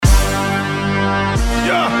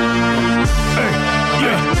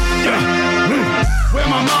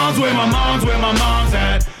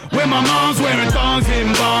my mom's wearing thongs,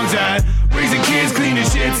 hitting bongs at. Raising kids, cleaning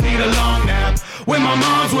shits, need a long nap. Where my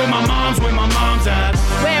mom's at.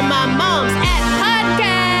 Where my mom's at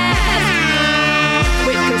podcast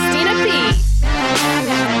with Christina P.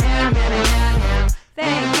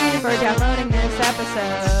 Thank you for downloading this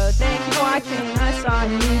episode. Thank you for watching us on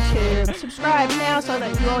YouTube. Subscribe now so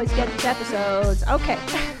that you always get these episodes. Okay,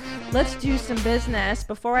 let's do some business.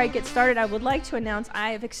 Before I get started, I would like to announce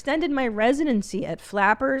I have extended my residency at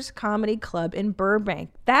Flappers Comedy Club in Burbank.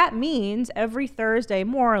 That means every Thursday,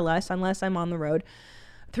 more or less, unless I'm on the road,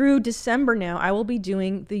 through December now, I will be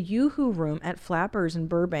doing the Yoo-Hoo Room at Flappers in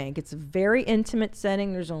Burbank. It's a very intimate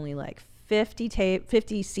setting. There's only like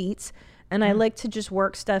 50 seats. And I like to just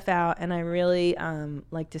work stuff out, and I really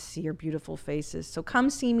like to see your beautiful faces. So come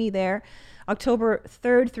see me there. October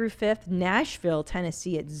 3rd through 5th, Nashville,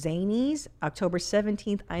 Tennessee at Zanies. October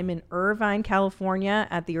 17th, I'm in Irvine, California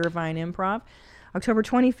at the Irvine Improv. October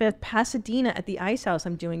 25th, Pasadena at the Ice House.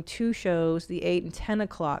 I'm doing 2 shows, the 8 and 10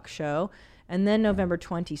 o'clock show. And then November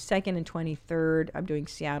 22nd and 23rd, I'm doing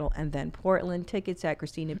Seattle and then Portland. Tickets at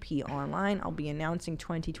Christina P. Online. I'll be announcing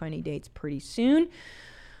 2020 dates pretty soon.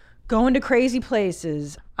 Going to crazy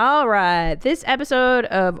places. All right. This episode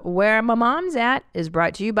of Where My Mom's At is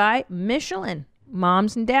brought to you by Michelin.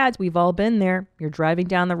 Moms and dads, we've all been there. You're driving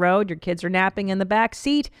down the road. Your kids are napping in the back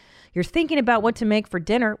seat. You're thinking about what to make for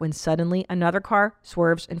dinner when suddenly another car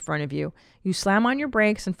swerves in front of you. You slam on your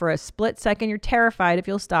brakes, and for a split second, you're terrified if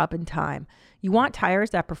you'll stop in time. You want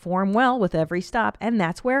tires that perform well with every stop, and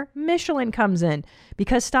that's where Michelin comes in.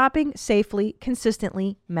 Because stopping safely,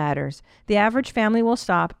 consistently matters. The average family will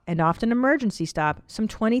stop, and often emergency stop, some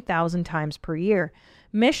 20,000 times per year.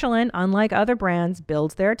 Michelin, unlike other brands,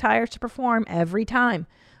 builds their tires to perform every time.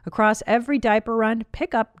 Across every diaper run,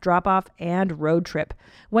 pickup, drop-off, and road trip.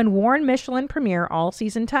 When worn Michelin Premier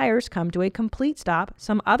all-season tires come to a complete stop,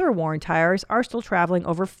 some other worn tires are still traveling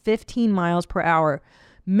over 15 miles per hour.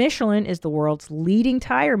 Michelin is the world's leading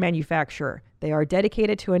tire manufacturer. They are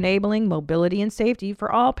dedicated to enabling mobility and safety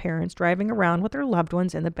for all parents driving around with their loved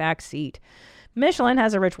ones in the back seat. Michelin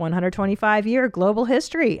has a rich 125-year global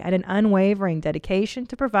history and an unwavering dedication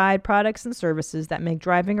to provide products and services that make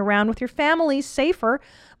driving around with your family safer,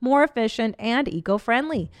 more efficient, and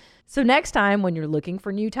eco-friendly. So next time when you're looking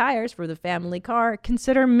for new tires for the family car,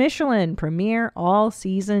 consider Michelin Premier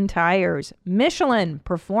All-Season Tires. Michelin,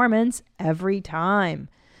 performance every time.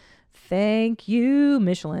 Thank you,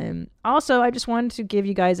 Michelin. Also, I just wanted to give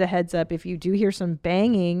you guys a heads up. If you do hear some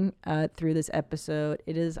banging through this episode,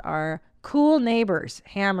 it is our cool neighbors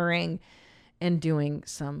hammering and doing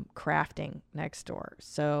some crafting next door.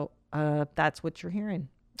 So that's what you're hearing.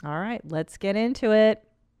 All right, let's get into it.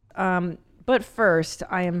 But first,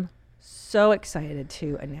 I am so excited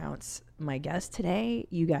to announce my guest today.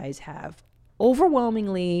 You guys have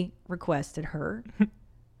overwhelmingly requested her,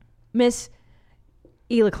 Miss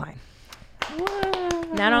Hila Klein. Whoa.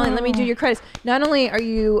 Not only, let me do your credits. Not only are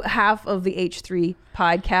you half of the H3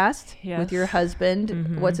 podcast with your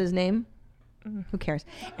husband, what's his name? Who cares?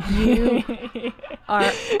 You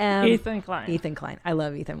are Ethan Klein. Ethan Klein. I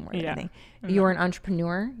love Ethan more than anything. You're an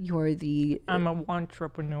entrepreneur. You're the... I'm a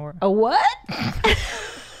entrepreneur. A what?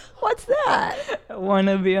 What's that? A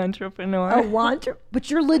wannabe entrepreneur.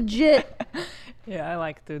 But you're legit. Yeah, I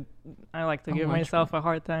like to give myself a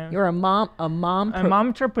hard time. You're a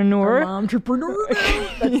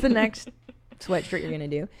momtrepreneur. That's the next sweatshirt you're gonna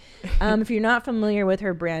do. If you're not familiar with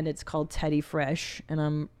her brand, it's called Teddy Fresh, and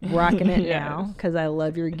I'm rocking it now because I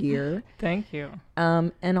love your gear. Thank you.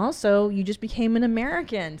 And also you just became an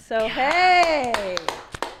American, so hey,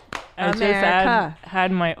 I America. just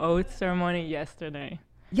had my oath ceremony yesterday.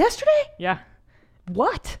 Yesterday? Yeah.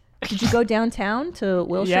 What? Did you go downtown to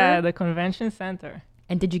Wilshire? Yeah, the convention center.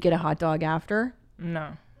 And did you get a hot dog after?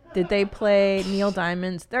 No. Did they play Neil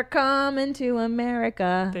Diamond's "They're Coming to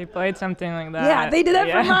America"? They played something like that. Yeah, they did that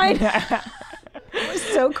for mine. It was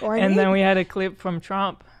so corny. And then we had a clip from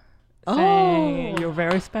Trump saying, "You're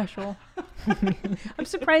very special." I'm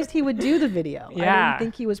surprised he would do the video. Yeah. I didn't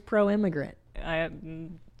think he was pro-immigrant. I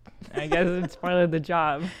guess it's part of the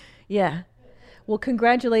job. Yeah. Well,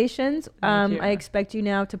 congratulations. Thank you. I expect you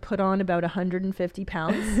now to put on about 150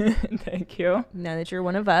 pounds. Thank you. Now that you're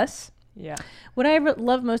one of us. Yeah. What I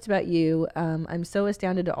love most about you, I'm so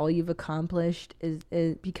astounded at all you've accomplished, is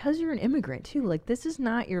because you're an immigrant too. Like, this is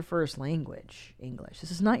not your first language, English.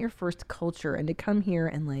 This is not your first culture. And to come here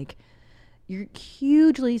and like, you're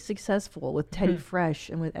hugely successful with Teddy Fresh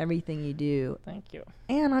and with everything you do. Thank you.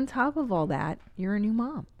 And on top of all that, you're a new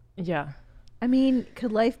mom. Yeah. I mean,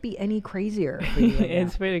 could life be any crazier for you right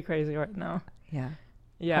It's now? pretty crazy right now. Yeah.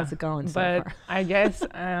 Yeah. How's it going so But far?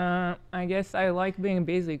 I guess I like being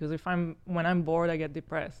busy because when I'm bored, I get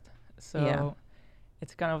depressed. So Yeah.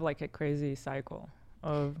 it's kind of like a crazy cycle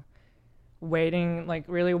of waiting, like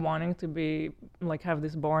really wanting to be like have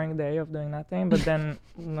this boring day of doing nothing, but then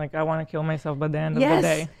like I want to kill myself by the end of the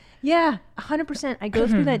day. Yeah, 100%. I go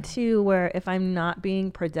through that too, where if I'm not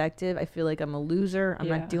being productive, I feel like I'm a loser. I'm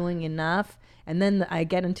Yeah. not doing enough. And then I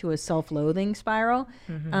get into a self-loathing spiral.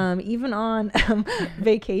 Even on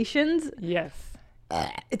vacations, Yes.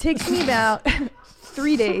 it takes me about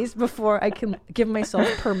 3 days before I can give myself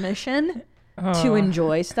permission to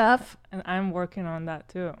enjoy stuff. And I'm working on that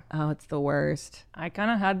too. Oh, it's the worst. I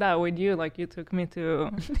kind of had that with you. Like you took me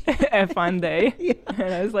to a fun day,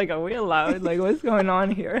 and I was like, "Are we allowed? Like, what's going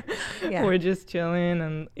on here?" Yeah. We're just chilling,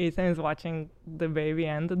 and Ethan's watching the baby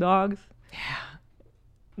and the dogs. Yeah,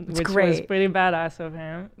 which was great. pretty badass of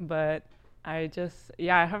him. But I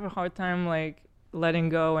have a hard time like letting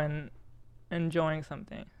go and enjoying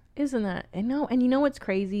something. Isn't that? I know. And you know what's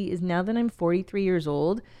crazy is now that I'm 43 years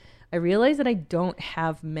old, I realize that I don't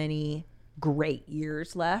have many great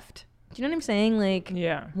years left. Do you know what I'm saying? Like,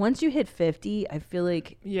 Yeah. once you hit 50, I feel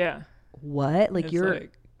like, Yeah. what? Like,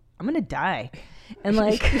 It's I'm going to die. And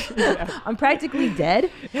like, I'm practically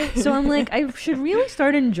dead. So I'm like, I should really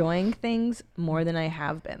start enjoying things more than I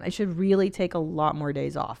have been. I should really take a lot more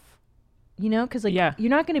days off. You know? Because like, you're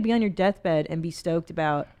not going to be on your deathbed and be stoked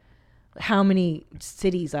about how many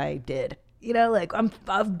cities I did. You know, like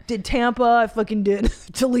I did Tampa, I fucking did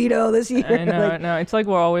Toledo this year. I know, like, no, it's like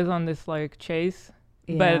we're always on this like chase.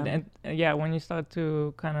 Yeah. But when you start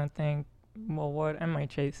to kind of think, well, what am I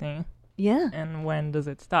chasing? Yeah. And when does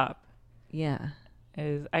it stop? Yeah.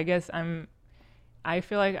 I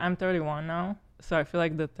feel like I'm 31 now. So I feel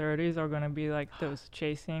like the 30s are going to be like those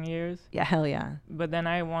chasing years. Yeah, hell yeah. But then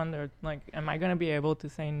I wonder, like, am I going to be able to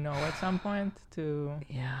say no at some point to,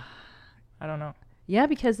 I don't know. Yeah,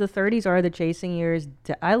 because the 30s are the chasing years.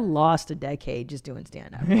 I lost a decade just doing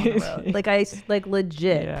stand-up on the road. Like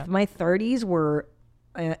legit. Yeah. My 30s were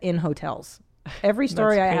in hotels. Every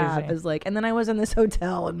story I have crazy. is like, and then I was in this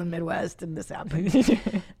hotel in the Midwest and this happened.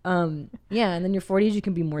 Yeah, and then your 40s you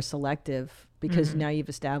can be more selective because now you've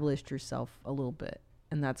established yourself a little bit,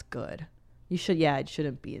 and that's good. It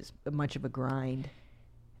shouldn't be as much of a grind.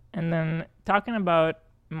 And then talking about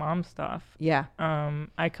mom stuff. Yeah.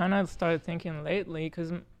 I kind of started thinking lately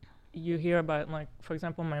because you hear about, like, for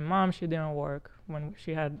example, my mom, she didn't work when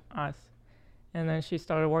she had us. And then she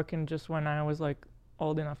started working just when I was, like,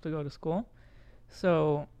 old enough to go to school.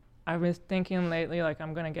 So I was thinking lately, like,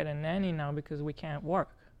 I'm going to get a nanny now because we can't work.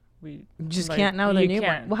 We Just like, can't now with a you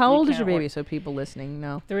newborn. can't- Well, how you old is your can't baby work. so people listening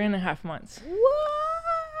know? 3.5 months.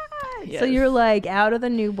 What? Yes. So you're like out of the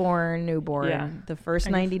newborn, Yeah. the first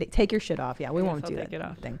I 90 days. Take your shit off. Yeah, we I won't guess do I'll that take it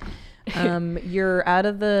off. thing. You're out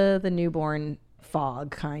of the newborn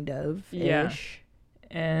fog, kind of, Yeah. ish.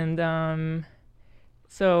 And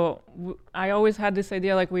so I always had this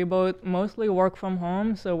idea, like, we both mostly work from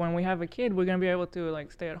home. So when we have a kid, we're going to be able to,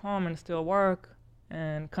 like, stay at home and still work,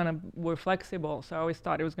 and kind of we're flexible. So I always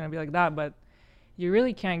thought it was going to be like that. But you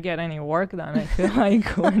really can't get any work done, I feel like,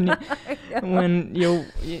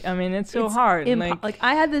 I mean, it's so hard. Like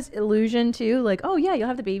I had this illusion too, like, oh yeah, you'll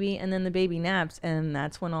have the baby and then the baby naps and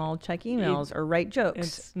that's when I'll check emails or write jokes.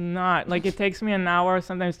 It's not. Like, it takes me an hour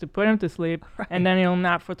sometimes to put him to sleep, and then he'll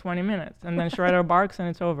nap for 20 minutes. And then Shredder barks and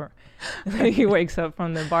it's over. Like, he wakes up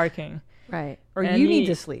from the barking. Right. Or And you need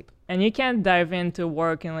to sleep. And you can't dive into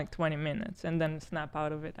work in like 20 minutes and then snap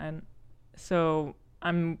out of it. And so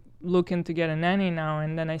I'm looking to get a nanny now,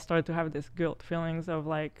 and then I start to have this guilt feelings of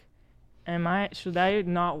like, should I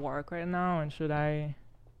not work right now, and should I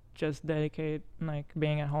just dedicate like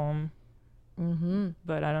being at home?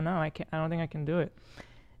 But I don't know. I don't think I can do it.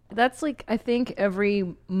 That's like, I think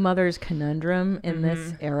every mother's conundrum in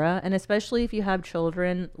this era, and especially if you have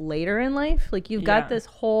children later in life, like you've got this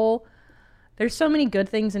whole, there's so many good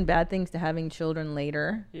things and bad things to having children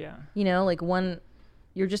later. Yeah. You know, like one,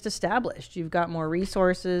 you're just established. You've got more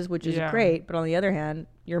resources, which is great. But on the other hand,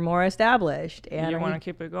 you're more established. And you want to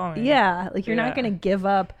keep it going. Yeah. Like you're not going to give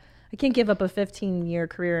up. I can't give up a 15-year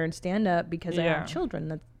career in stand-up because I have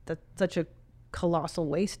children. That's such a colossal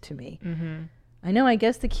waste to me. I know. I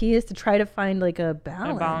guess the key is to try to find like a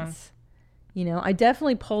balance. You know, I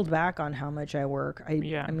definitely pulled back on how much I work.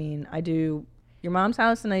 I mean, I do Your Mom's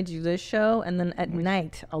House and I do this show, and then at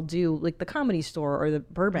night I'll do like the Comedy Store or the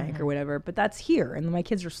Burbank or whatever, but that's here and my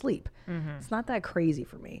kids are asleep. It's not that crazy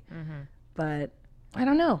for me. But I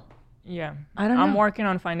don't know. Yeah. I don't know. I'm working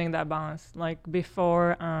on finding that balance. Like,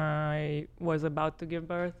 before I was about to give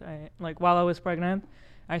birth, while I was pregnant,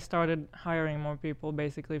 I started hiring more people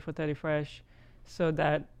basically for Teddy Fresh so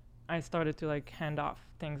that I started to like hand off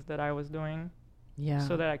things that I was doing Yeah.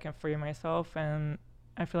 so that I can free myself. And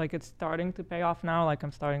I feel like it's starting to pay off now. Like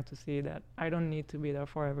I'm starting to see that I don't need to be there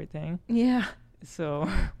for everything. Yeah. So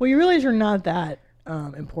Well, you realize you're not that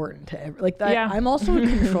important to like that. Yeah. I'm also a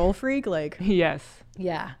control freak. Like, yes.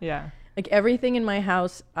 yeah. Yeah. Like everything in my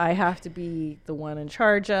house, I have to be the one in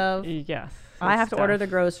charge of. Yes. I have it's to order tough. the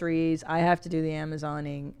groceries. I have to do the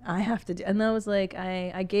Amazoning. I have to do, and that was like,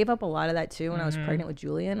 I gave up a lot of that too when I was pregnant with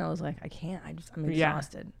Julian. I was like, I can't, I'm Yeah.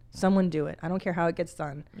 exhausted. Someone do it. I don't care how it gets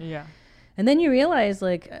done. Yeah. And then you realize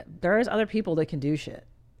like, there's other people that can do shit.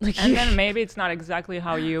 Like, And then maybe it's not exactly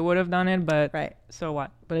how you would have done it, but right. so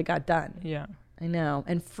what? But it got done. Yeah. I know.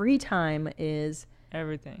 And free time is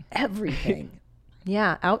Everything. everything.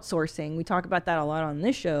 Yeah. Outsourcing. We talk about that a lot on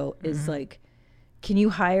this show is like, can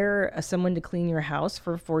you hire someone to clean your house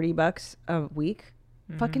for $40 a week?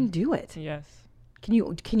 Fucking do it. Yes. Can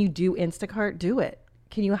you do Instacart? Do it.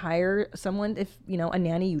 Can you hire someone, if you know, a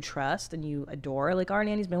nanny you trust and you adore? Like our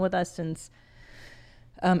nanny's been with us since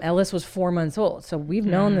Ellis was 4 months old. So we've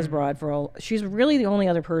known this broad she's really the only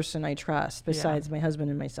other person I trust besides my husband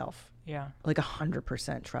and myself. Yeah. Like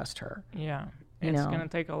 100% trust her. Yeah. You It's know. gonna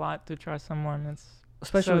take a lot to trust someone. It's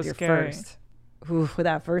Especially so with your scary. first. Ooh, with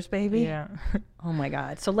that first baby? Yeah. Oh my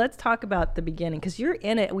God. So let's talk about the beginning because you're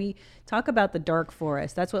in it. We talk about the dark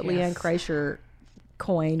forest. That's what Leanne Yes. Kreischer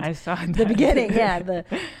coined. I saw that. The beginning, yeah,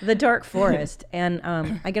 the dark forest. And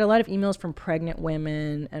I get a lot of emails from pregnant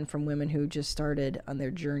women and from women who just started on their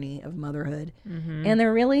journey of motherhood. And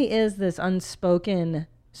there really is this unspoken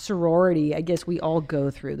sorority, I guess we all go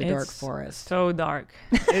through the dark It's forest. So dark.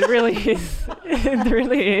 It really is. It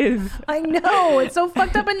really is. I know. It's so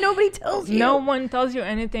fucked up and nobody tells you. No one tells you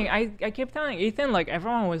anything. I kept telling Ethan, like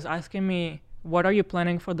everyone was asking me, what are you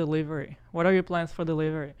planning for delivery? What are your plans for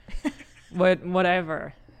delivery?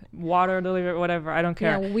 Whatever. Water delivery, whatever. I don't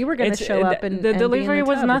care. Yeah, well, we were going to show up and the and be in delivery the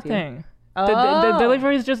was tub with you. nothing. Oh. The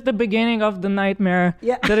delivery is just the beginning of the nightmare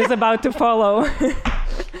that is about to follow.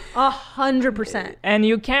 100%. And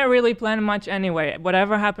you can't really plan much anyway.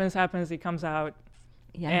 Whatever happens, it comes out.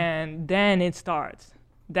 Yeah. And then it starts.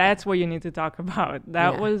 That's what you need to talk about.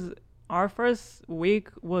 That was, our first week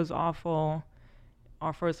was awful.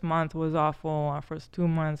 Our first month was awful. Our first 2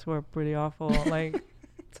 months were pretty awful. Like,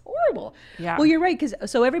 It's horrible. yeah. Well, you're right, because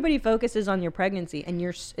so everybody focuses on your pregnancy, and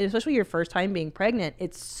especially your first time being pregnant.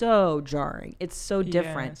 It's so jarring. It's so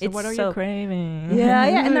different. So it's what are you craving?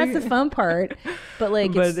 Yeah, and that's the fun part. But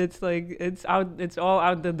like, But it's like, it's all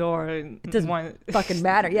out the door. it doesn't fucking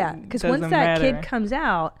matter. Yeah, because once that kid comes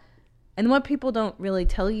out, and what people don't really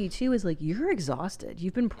tell you too is like, you're exhausted.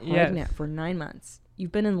 You've been pregnant for 9 months.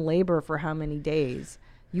 You've been in labor for how many days?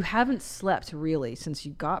 You haven't slept really since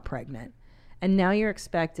you got pregnant. And now you're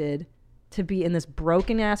expected to be in this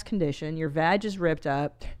broken ass condition. Your vag is ripped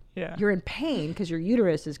up. Yeah. You're in pain because your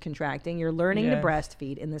uterus is contracting. You're learning to Yes.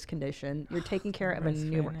 breastfeed in this condition. You're taking care of a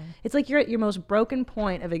newborn. Breastfeeding. It's like you're at your most broken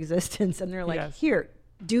point of existence, and they're like, Yes. "Here,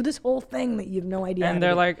 do this whole thing that you have no idea." how And to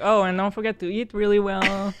they're do." like, oh, and don't forget to eat really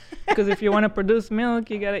well. Because if you want to produce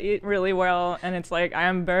milk, you got to eat really well. And it's like, I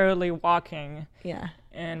am barely walking "Yeah,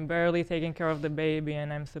 and barely taking care of the baby.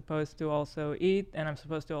 And I'm supposed to also eat. And I'm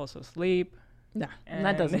supposed to also sleep. no, and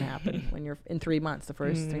that doesn't And- happen when you're in 3 months. The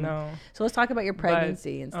first 3 months. No. So let's talk about your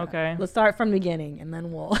pregnancy and stuff. okay. Let's start from the beginning, and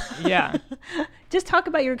then we'll Yeah. just talk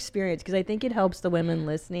about your experience because I think it helps the women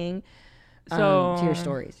listening to your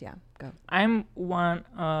stories. Yeah, go. I'm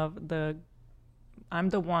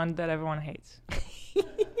the one that everyone hates.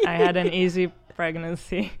 I had an easy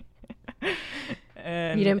pregnancy.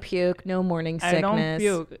 And You didn't puke, no morning sickness. I don't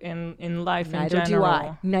puke in life Neither in general. do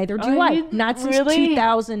I. Neither do Oh, I. you- Not since really?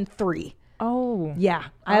 2003. Oh. Yeah,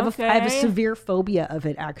 I have a Okay. severe phobia of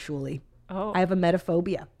it actually. Oh. I have a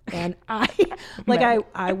metaphobia, and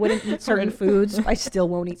I wouldn't eat certain foods. I still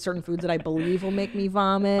won't eat certain foods that I believe will make me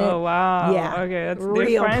vomit. Oh, wow. Yeah. Okay, that's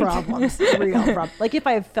real different. problems. Real problems. Like if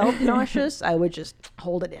I felt nauseous, I would just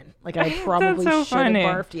hold it in. Like I probably so should have funny.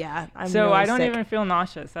 barfed. Yeah. I'm So really I don't sick. even feel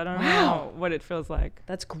nauseous. I don't Wow. know what it feels like.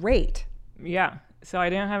 That's great. Yeah. So I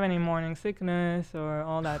didn't have any morning sickness or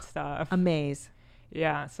all that stuff. Amaze.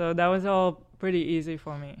 Yeah. So that was all pretty easy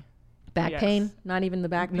for me. Back Yes. pain? Not even the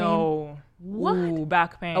back pain? No. What? Ooh,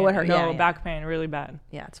 back pain. Oh, it hurt. No, Yeah, yeah. back pain, really bad.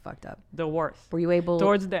 Yeah, it's fucked up. The worst. Were you able?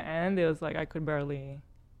 Towards the end, it was like I could barely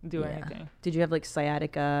do anything. Did you have like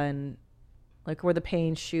sciatica and like where the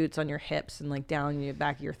pain shoots on your hips and like down your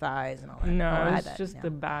back of your thighs and all that? No, Oh, I it had was that, just yeah.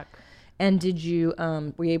 the back. And did you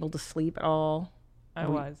were you able to sleep at all? I Were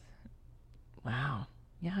you- was. Wow.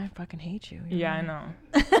 Yeah, I fucking hate you. Yeah, I know.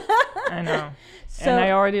 I know. So, And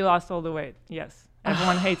I already lost all the weight. Yes.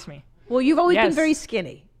 Everyone hates me. well, you've always been Yes. very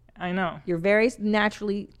skinny. I know. You're very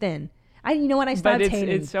naturally thin. You know what? I stopped hating. But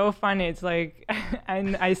it's so funny. It's like,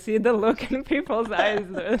 I see the look in people's eyes.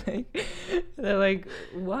 They're like,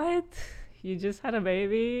 what? You just had a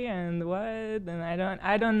baby and what? And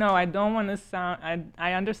I don't know. I don't want to sound,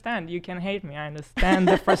 I understand. You can hate me. I understand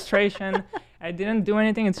the frustration. I didn't do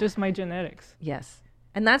anything. It's just my genetics. Yes.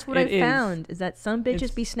 And that's what I found is that some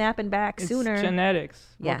bitches be snapping back sooner. It's genetics.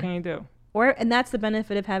 Yeah. What can you do? And that's the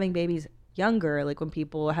benefit of having babies younger, like when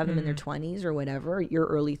people have them in their 20s or whatever, your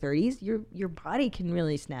early 30s, your body can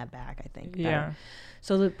really snap back, I think. Better. Yeah.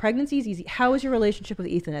 So the pregnancy is easy. How was your relationship with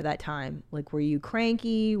Ethan at that time? Like, were you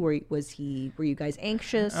cranky? Were you guys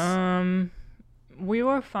anxious? We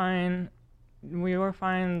were fine. We were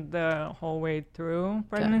fine the whole way through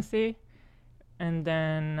pregnancy. Okay. And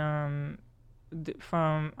then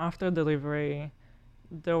from after delivery,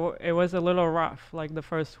 it was a little rough, like the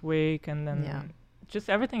first week, and then just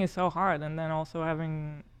everything is so hard. And then also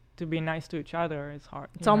having to be nice to each other is hard.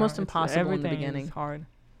 It's almost impossible in the beginning. Everything is hard.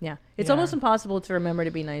 Yeah. It's almost impossible to remember to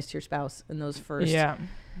be nice to your spouse in those first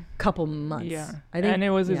couple months. Yeah. And it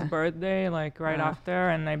was his birthday, like right after,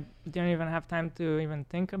 and I didn't even have time to even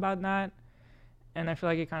think about that. And I feel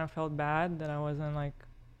like it kind of felt bad that I wasn't like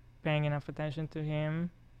paying enough attention to him.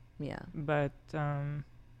 Yeah. But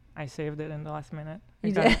I saved it in the last minute.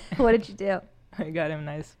 You did? What did you do? I got him a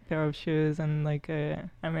nice pair of shoes and like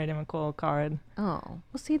I made him a cool card. Oh, well,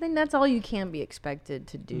 see, then that's all you can be expected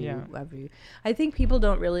to do. Yeah. I think people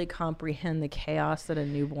don't really comprehend the chaos that a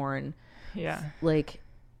newborn. Yeah. Like,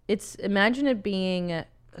 imagine it being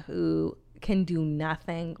who can do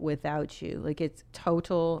nothing without you. Like, it's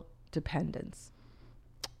total dependence.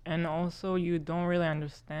 And also, you don't really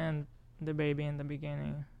understand the baby in the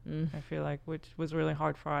beginning. I feel like, which was really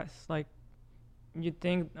hard for us. Like, you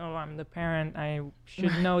think, oh, I'm the parent, I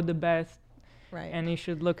should know the best, right? And you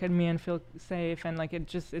should look at me and feel safe, and like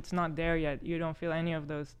it's not there yet. You don't feel any of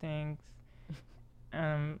those things.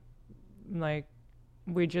 Like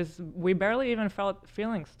we barely even felt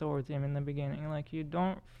feelings towards him in the beginning. Like, you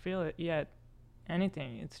don't feel it yet,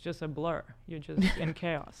 anything. It's just a blur. You're just in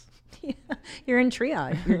chaos. Yeah, you're in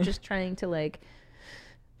triage. You're just trying to like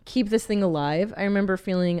keep this thing alive. I remember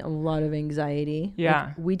feeling a lot of anxiety. Yeah.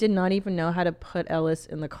 Like, we did not even know how to put Ellis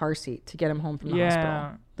in the car seat to get him home from the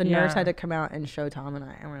hospital. The nurse had to come out and show Tom and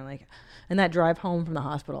I. And we're like, and that drive home from the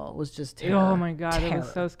hospital was just terror. Oh my God, it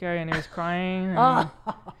was so scary. And he was crying.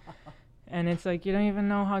 And it's like, you don't even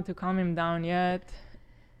know how to calm him down yet.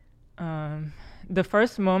 The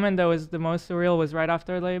first moment that was the most surreal was right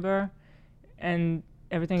after labor. And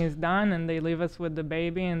everything is done. And they leave us with the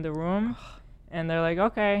baby in the room. And they're like,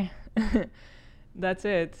 okay, that's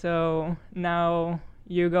it. So now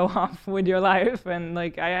you go off with your life. And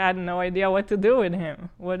like, I had no idea what to do with him.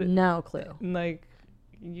 No clue. Like,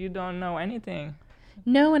 you don't know anything.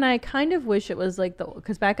 No, and I kind of wish it was like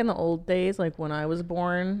because back in the old days, like when I was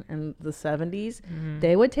born in the 70s,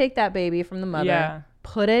 they would take that baby from the mother,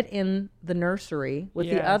 put it in the nursery with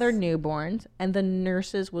the other newborns, and the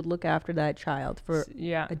nurses would look after that child for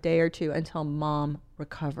a day or two until mom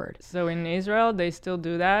recovered. So in Israel, they still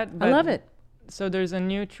do that. I love it. So there's a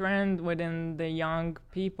new trend within the young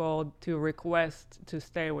people to request to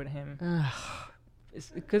stay with him.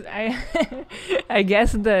 Because I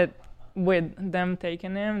guess that with them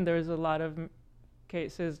taking him, there's a lot of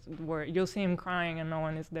cases where you'll see him crying and no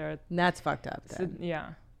one is there. And that's fucked up then. So,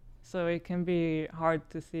 so it can be hard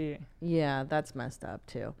to see. Yeah, that's messed up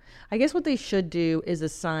too. I guess what they should do is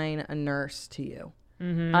assign a nurse to you.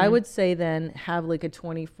 I would say then have like a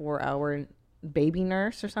 24-hour baby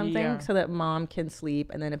nurse or something so that mom can sleep,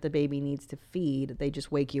 and then if the baby needs to feed, they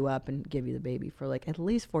just wake you up and give you the baby for like at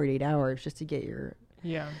least 48 hours just to get your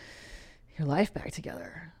life back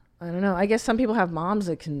together. I don't know. I guess some people have moms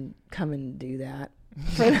that can come and do that.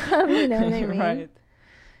 You know what I mean? Right.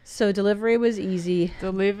 So delivery was easy.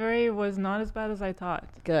 Delivery was not as bad as I thought.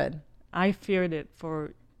 Good. I feared it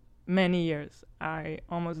for many years. I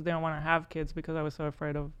almost didn't want to have kids because I was so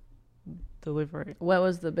afraid of delivery. What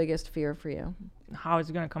was the biggest fear for you? How it's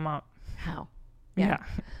going to come out. How? Yeah.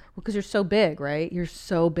 Well, because you're so big, right? You're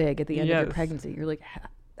so big at the end of your pregnancy. You're like,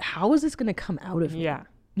 how is this going to come out of me? Yeah.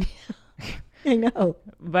 I know.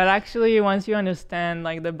 But actually, once you understand,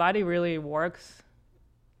 like, the body really works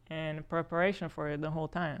in preparation for it the whole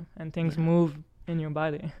time. And things move in your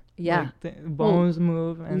body. Yeah. Like the bones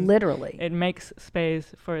move. And literally. It makes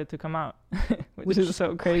space for it to come out, which is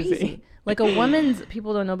so crazy. Like a woman's,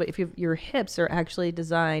 people don't know, but if your hips are actually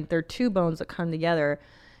designed, they're two bones that come together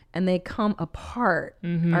and they come apart.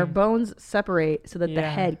 Our bones separate so that the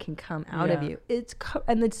head can come out of you.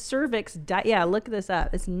 And the cervix, look this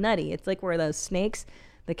up. It's nutty. It's like where those snakes,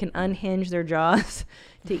 that can unhinge their jaws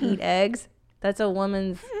to eat eggs. That's a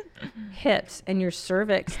woman's hips, and your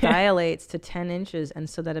cervix dilates to 10 inches, and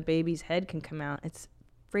so that a baby's head can come out. It's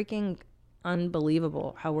freaking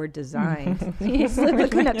unbelievable how we're designed. He's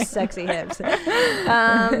looking up sexy hips.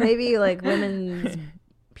 Maybe like women's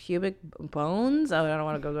pubic bones. Oh, I don't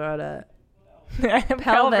want to go to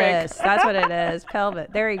pelvis. That's what it is. Pelvis.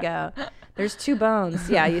 There you go. There's 2 bones.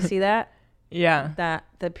 Yeah, you see that? Yeah. That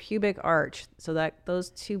the pubic arch. So that those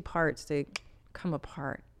 2 parts, they come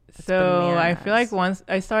apart. That's so bananas. I feel like once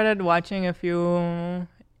I started watching a few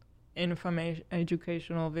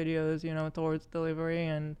educational videos, you know, towards delivery,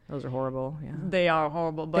 and those are horrible. Yeah, they are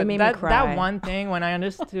horrible. But they made me cry. That one thing when I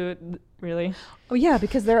understood, really. Oh yeah,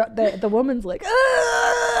 because the woman's like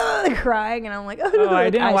crying, and I'm like, I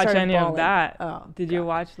didn't watch any of that. Oh, did you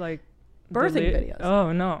watch like birthing videos?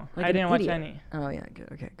 Oh no, like I didn't watch any. Oh yeah, good.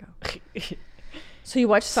 Okay, go. So you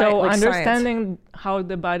watch understanding how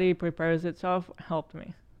the body prepares itself helped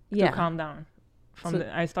me to Yeah. calm down.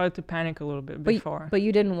 I started to panic a little bit but before. But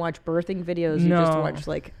you didn't watch birthing videos. You just watched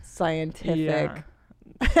like scientific. Yeah.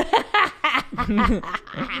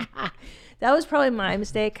 That was probably my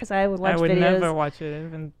mistake because I would watch videos. I would never watch it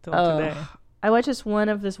even until today. I watched this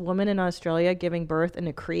woman in Australia giving birth in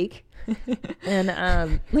a creek. And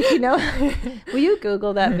like, you know, will you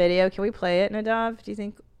Google that video? Can we play it, Nadav? Do you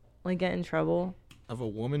think we get in trouble? Of a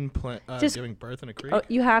woman giving birth in a creek? Oh,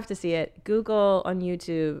 you have to see it. Google on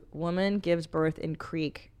YouTube, woman gives birth in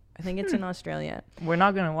creek. I think it's in Australia. We're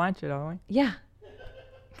not going to watch it, are we? Yeah.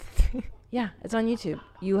 Yeah, it's on YouTube.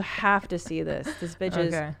 You have to see this. This bitch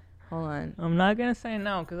is... Hold on. I'm not going to say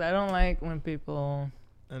no because I don't like when people...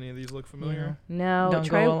 Any of these look familiar? No. Don't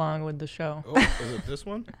go along with the show. Oh, is it this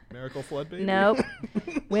one? Miracle Flood Baby? Nope.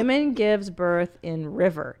 Women gives birth in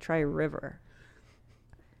river. Try river.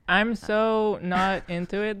 I'm so not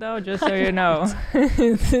into it though, just so you know.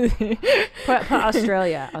 Put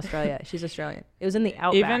Australia. She's Australian. It was in the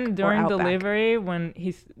outback. Even during delivery, when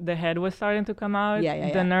the head was starting to come out,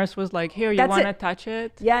 the nurse was like, "Here, you want to touch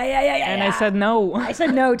it?" Yeah. And I said no. I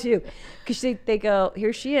said no too, because they go,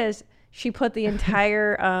 here she is. She put the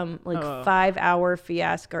entire 5-hour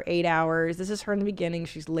fiasco, or 8 hours. This is her in the beginning.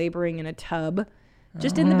 She's laboring in a tub,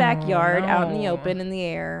 just in the backyard, out in the open, in the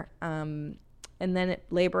air. And then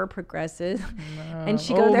labor progresses, and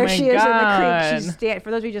she goes. There she is in the creek. For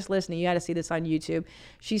those of you just listening, you got to see this on YouTube.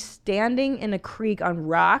 She's standing in a creek on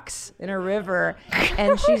rocks in a river,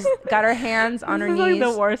 and she's got her hands on her knees.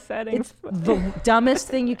 Like the worst setting. It's the dumbest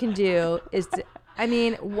thing you can do is to. I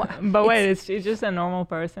mean, but wait, is she just a normal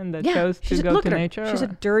person that chose to go to nature? She's a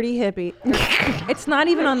dirty hippie. It's not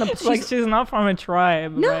even on the... She's not from a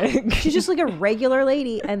tribe. No, like. She's just like a regular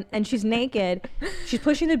lady, and she's naked. She's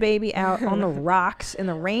pushing the baby out on the rocks in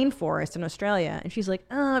the rainforest in Australia, and she's like,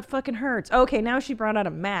 oh, it fucking hurts. Okay, now she brought out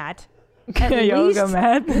a mat. Yoga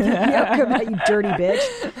mat. Yoga mat, you dirty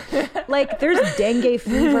bitch. Like, there's dengue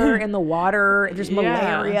fever in the water. There's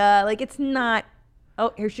malaria. Like, it's not...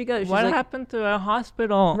 Oh, here she goes. She's what happened to a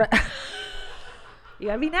hospital? You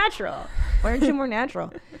gotta be natural. Why aren't you more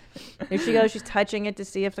natural? Here she goes. She's touching it to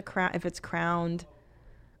see if it's crowned.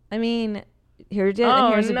 I mean, here's a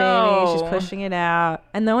baby. She's pushing it out,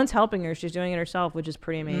 and no one's helping her. She's doing it herself, which is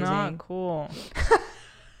pretty amazing. Not cool.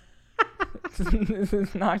 This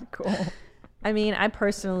is not cool. I mean, I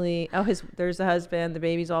personally. There's the husband. The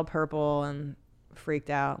baby's all purple and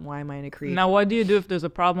freaked out. Why am I in a creek? Now, what do you do if there's a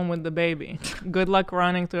problem with the baby? Good luck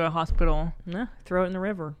running to a hospital. No, throw it in the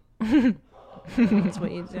river. That's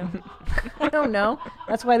what you do. I don't know.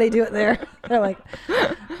 That's why they do it there. They're like,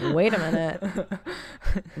 wait a minute.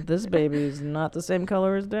 This baby's not the same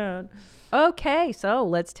color as dad. Okay, so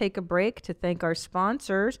let's take a break to thank our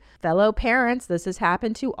sponsors. Fellow parents, this has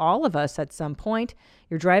happened to all of us at some point.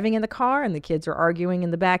 You're driving in the car and the kids are arguing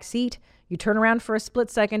in the back seat. You turn around for a split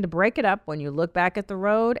second to break it up when you look back at the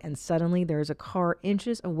road, and suddenly there's a car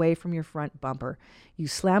inches away from your front bumper. You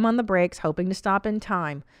slam on the brakes, hoping to stop in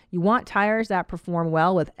time. You want tires that perform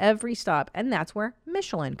well with every stop, and that's where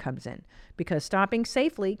Michelin comes in, because stopping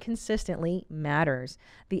safely consistently matters.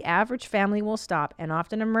 The average family will stop, and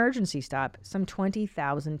often emergency stop, some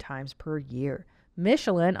 20,000 times per year.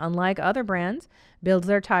 Michelin, unlike other brands, builds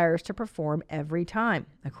their tires to perform every time,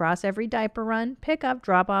 across every diaper run, pickup,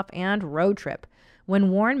 drop-off, and road trip.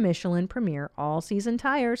 When worn Michelin Premier all-season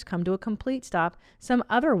tires come to a complete stop, some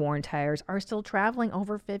other worn tires are still traveling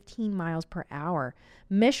over 15 miles per hour.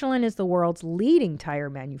 Michelin is the world's leading tire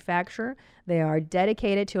manufacturer. They are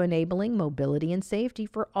dedicated to enabling mobility and safety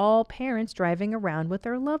for all parents driving around with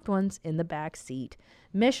their loved ones in the back seat.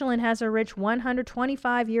 Michelin has a rich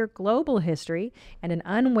 125-year global history and an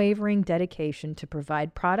unwavering dedication to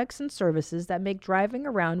provide products and services that make driving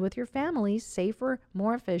around with your family safer,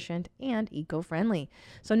 more efficient, and eco-friendly.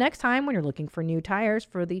 So next time when you're looking for new tires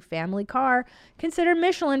for the family car, consider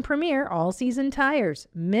Michelin Premier All-Season Tires.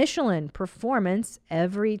 Michelin, performance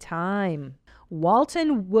every time.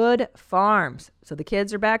 Walton Wood Farms. So the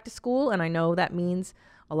kids are back to school, and I know that means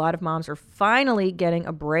a lot of moms are finally getting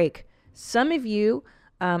a break. Some of you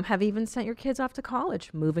have even sent your kids off to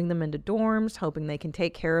college, moving them into dorms, hoping they can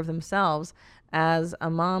take care of themselves. As a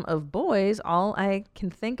mom of boys, all I can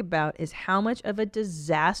think about is how much of a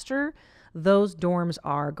disaster those dorms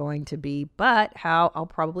are going to be, but how I'll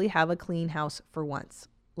probably have a clean house for once,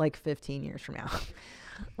 like 15 years from now.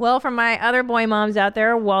 Well, for my other boy moms out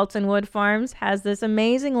there, Walton Wood Farms has this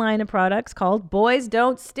amazing line of products called Boys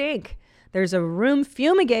Don't Stink. There's a room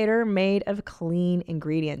fumigator made of clean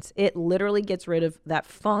ingredients. It literally gets rid of that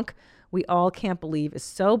funk we all can't believe is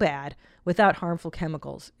so bad without harmful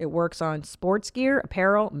chemicals. It works on sports gear,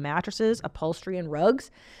 apparel, mattresses, upholstery, and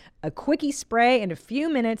rugs. A quickie spray, in a few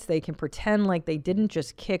minutes, they can pretend like they didn't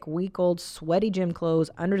just kick week-old sweaty gym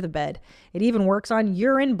clothes under the bed. It even works on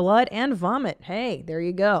urine, blood, and vomit. Hey, there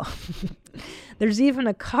you go. There's even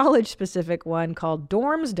a college-specific one called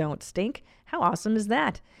Dorms Don't Stink. How awesome is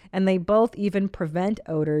that? And they both even prevent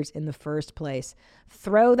odors in the first place.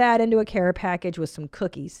 Throw that into a care package with some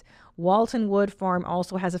cookies. Walton Wood Farm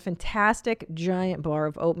also has a fantastic giant bar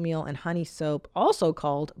of oatmeal and honey soap, also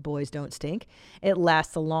called Boys Don't Stink. It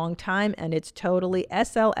lasts a long time, and it's totally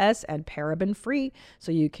SLS and paraben free,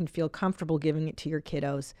 so you can feel comfortable giving it to your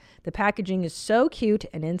kiddos. The packaging is so cute,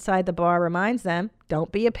 and inside the bar reminds them,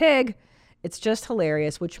 don't be a pig. It's just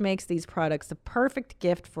hilarious, which makes these products the perfect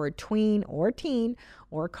gift for a tween or teen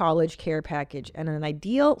or college care package, and an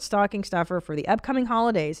ideal stocking stuffer for the upcoming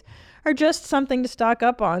holidays, or just something to stock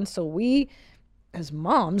up on so we, as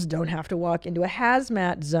moms, don't have to walk into a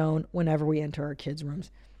hazmat zone whenever we enter our kids' rooms.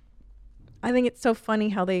 I think it's so funny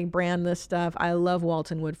how they brand this stuff. I love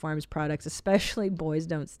Walton Wood Farms products, especially Boys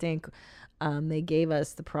Don't Stink. They gave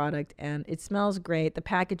us the product, and it smells great. The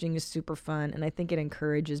packaging is super fun, and I think it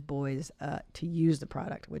encourages boys to use the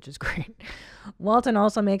product, which is great. Walton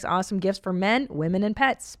also makes awesome gifts for men, women, and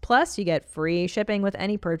pets. Plus, you get free shipping with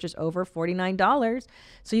any purchase over $49,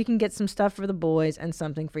 so you can get some stuff for the boys and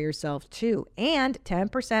something for yourself, too. And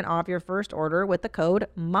 10% off your first order with the code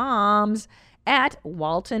MOMS at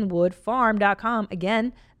waltonwoodfarm.com.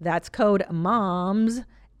 Again, that's code MOMS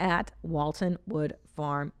at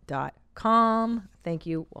waltonwoodfarm.com. Thank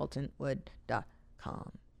you,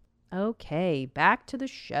 waltonwood.com. Okay, back to the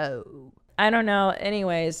show. I don't know.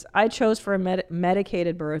 Anyways, I chose for a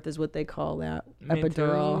medicated birth is what they call that.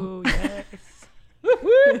 Epidural. Me too, yes.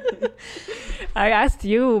 I asked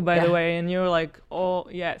you, by the way, and you were like, oh,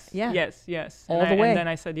 yes, yes. All the way. And then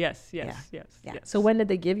I said, yes. So when did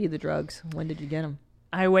they give you the drugs? When did you get them?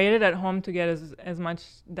 I waited at home to get as much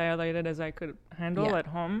dilated as I could handle at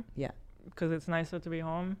home. Yeah. Because it's nicer to be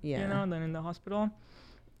home, than in the hospital.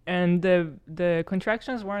 And the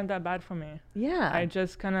contractions weren't that bad for me. Yeah. I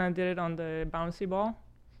just kind of did it on the bouncy ball.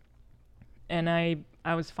 And I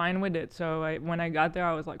was fine with it. So when I got there,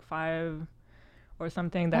 I was like 5 or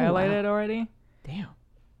something dilated already. Damn.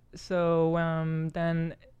 So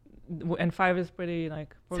then, and 5 is pretty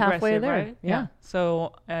like it's halfway progressive, there. right? Yeah.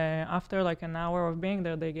 So after like an hour of being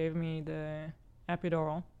there, they gave me the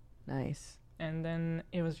epidural. Nice. And then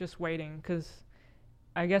it was just waiting, because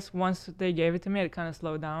I guess once they gave it to me, it kind of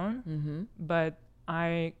slowed down. Mm-hmm. But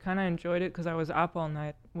I kind of enjoyed it because I was up all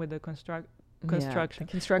night with the constructions.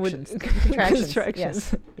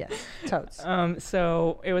 Yes. Totes.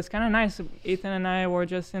 So it was kind of nice. Ethan and I were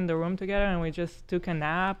just in the room together, and we just took a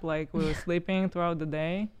nap, like we were sleeping throughout the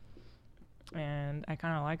day. And I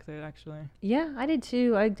kind of liked it, actually. Yeah, I did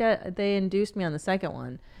too. They induced me on the second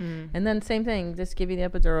one. And then same thing, just give you the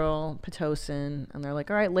epidural, Pitocin, and they're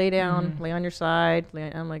like, all right, lay down, lay on your side.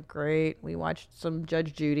 I'm like, great. We watched some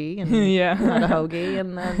Judge Judy and had a hoagie,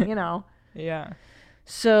 and then, Yeah.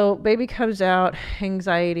 So baby comes out,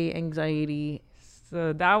 anxiety.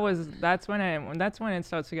 So that's when it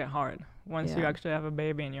starts to get hard. Once you actually have a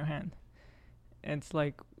baby in your hand. It's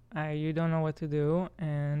like, you don't know what to do,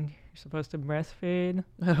 and you're supposed to breastfeed.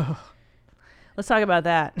 Let's talk about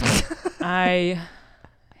that. I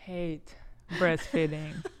hate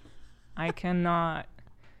breastfeeding. I cannot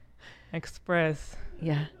express.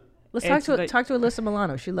 Yeah. Let's talk to Alyssa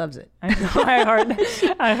Milano. She loves it. I know.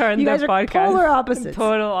 I heard you the guys are podcast. Polar opposites.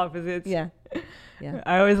 Total opposites. Yeah.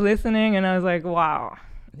 I was listening, and I was like, wow.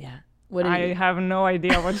 Yeah. I have no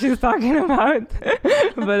idea what she's talking about,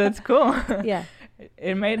 but it's cool. Yeah.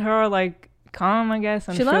 It made her like calm, I guess.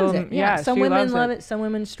 And she loves it. Yeah. Some she women love it. Some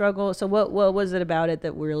women struggle. So what was it about it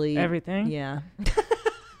that really? Everything. Yeah.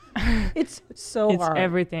 It's so hard. It's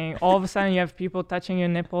everything. All of a sudden, you have people touching your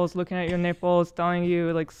nipples, looking at your nipples, telling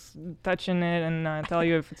you like touching it, and tell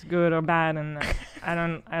you if it's good or bad. And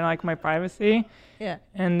I like my privacy. Yeah.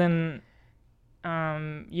 And then,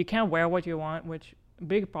 you can't wear what you want, which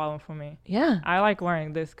big problem for me. Yeah. I like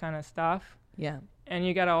wearing this kind of stuff. Yeah. And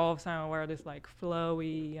you gotta all of a sudden wear this like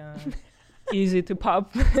flowy, easy to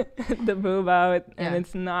pop the boob out, and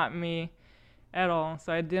it's not me at all.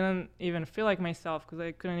 So I didn't even feel like myself because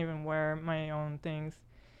I couldn't even wear my own things.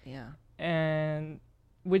 Yeah. And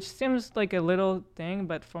which seems like a little thing,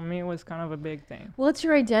 but for me it was kind of a big thing. Well, it's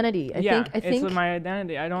your identity. I think it's my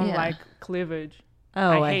identity. I don't like cleavage.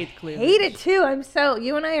 Oh, I hate cleavage. Hate it too.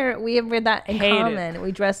 You and I we have that in common. It.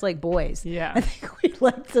 We dress like boys. Yeah. I think we'd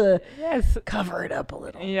like to cover it up a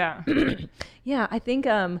little. Yeah. Yeah. I think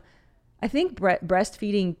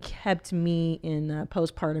breastfeeding kept me in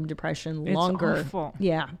postpartum depression longer. It's awful.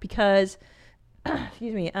 Yeah, because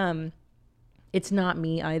excuse me, it's not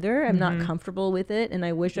me either. I'm not comfortable with it, and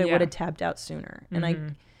I wish I would have tapped out sooner.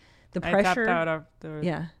 And the pressure. I tapped out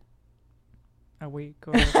after a week.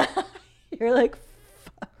 Or You're like,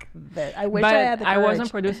 fuck that. I wish I had the courage. I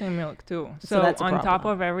wasn't producing milk too. So that's on top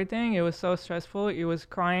of everything, it was so stressful. It was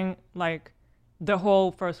crying like the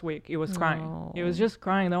whole first week. It was crying. No. It was just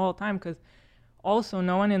crying the whole time because also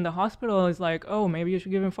no one in the hospital is like, oh, maybe you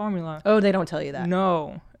should give him formula. Oh, they don't tell you that.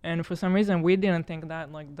 No. And for some reason, we didn't think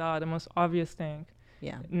that, like, the most obvious thing.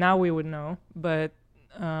 Yeah. Now we would know. But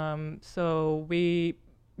so we,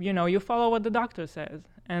 you follow what the doctor says.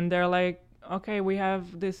 And they're like, okay, we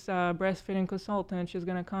have this breastfeeding consultant. She's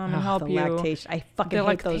going to come and help you. Lactation. I fucking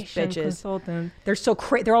hate those bitches. Consultant. They're so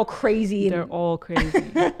they're all crazy. They're all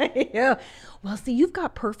crazy. Yeah. Well, see, you've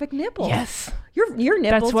got perfect nipples. Yes. Your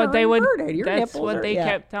nipples are inverted. That's what they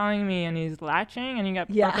kept telling me. And he's latching and you got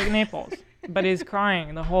perfect nipples. But he's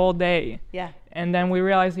crying the whole day. Yeah. And then we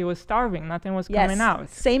realized he was starving. Nothing was coming out.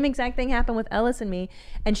 Same exact thing happened with Ellis and me.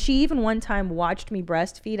 And she even one time watched me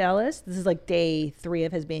breastfeed Ellis. This is like day 3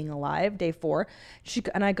 of his being alive, day 4.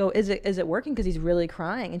 And I go, is it working? Because he's really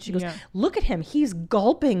crying. And she goes, look at him. He's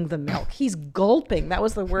gulping the milk. He's gulping. That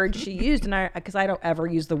was the word she used. And because I don't ever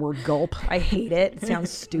use the word gulp. I hate it. It sounds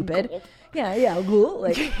stupid. Yeah.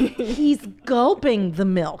 Like, he's gulping the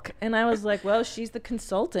milk. And I was like, well, she's the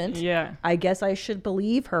consultant. Yeah. I guess I should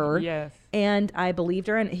believe her. Yes. And I believed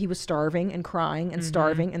her, and he was starving and crying and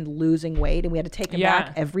starving and losing weight, and we had to take him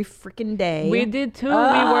back every freaking day. We did too. We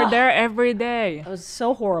were there every day. It was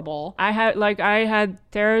so horrible. I had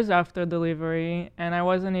tears after delivery, and I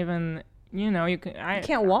wasn't even, you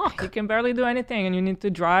can't walk. You can barely do anything, and you need to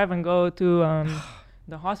drive and go to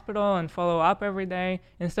the hospital and follow up every day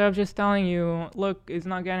instead of just telling you, look, it's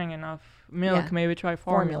not getting enough milk. Maybe try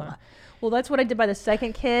formula. Well, that's what I did by the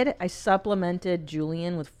second kid. I supplemented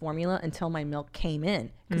Julian with formula until my milk came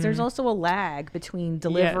in. Because there's also a lag between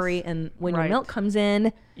delivery and when your milk comes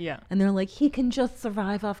in. Yeah. And they're like, he can just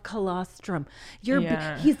survive off colostrum.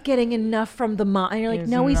 He's getting enough from the mom. And you're like,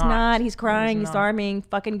 no, he's not. He's crying. He's starving.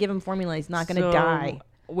 Fucking give him formula. He's not going to die.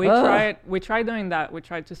 We tried doing that. We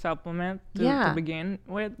tried to supplement to begin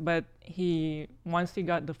with, but once he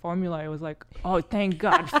got the formula, it was like, oh, thank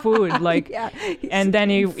God, food. Like, and then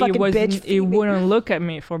he wouldn't look at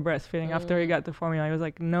me for breastfeeding after he got the formula. He was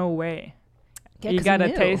like, no way. He got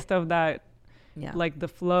a taste of that, like the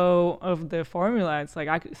flow of the formula. It's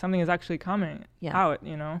like something is actually coming out,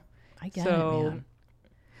 I get it, man.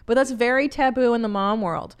 But that's very taboo in the mom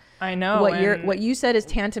world. I know. What you said is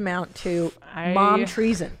tantamount to mom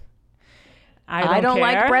treason. I don't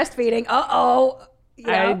like breastfeeding.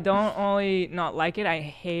 I don't only not like it, I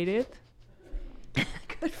hate it.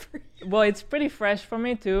 Good for you. Well, it's pretty fresh for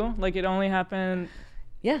me too. Like it only happened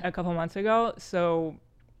a couple months ago. So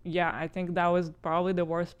yeah, I think that was probably the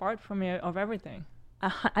worst part for me of everything.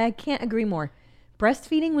 I can't agree more.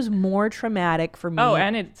 Breastfeeding was more traumatic for me. Oh,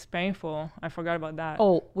 and it's painful. I forgot about that.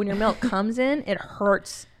 Oh, when your milk comes in, it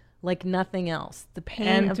hurts like nothing else. The pain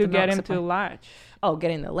of the milk and to get him to latch. Oh,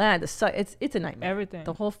 getting the latch. It's a nightmare. Everything.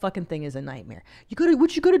 The whole fucking thing is a nightmare.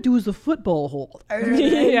 What you gotta do is the football hold.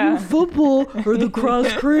 Football or the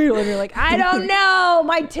cross cradle. And you're like, I don't know.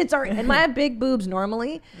 My tits are, and I have big boobs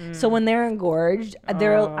normally. So when they're engorged,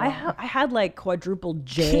 I had like quadruple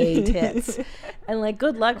J tits. And like,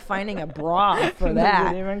 good luck finding a bra for that.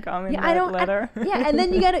 Does it even come in that letter? And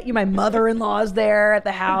then my mother-in-law's there at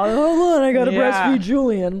the house. Hold on, I gotta breastfeed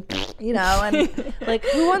Julian. And like,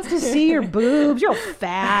 who wants to see your boobs? You're all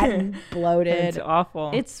fat and bloated. It's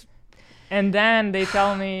awful. And then they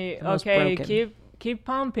tell me, okay, keep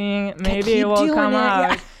pumping. Maybe it will come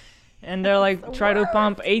out. And they're like, try to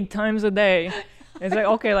pump 8 times a day. It's like,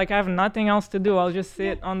 okay, like I have nothing else to do. I'll just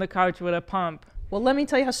sit on the couch with a pump. Well, let me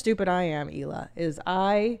tell you how stupid I am, Hila, is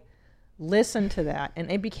I listened to that,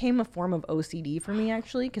 and it became a form of OCD for me,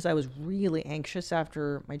 actually, because I was really anxious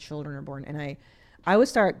after my children are born. And I would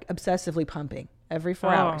start obsessively pumping every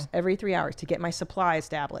 4 hours, every 3 hours to get my supply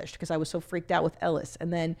established because I was so freaked out with Ellis.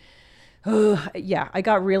 And then, I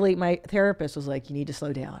got really, my therapist was like, you need to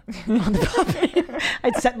slow down on the pumping.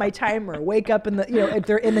 I'd set my timer, wake up in the, if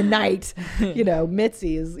they're in the night,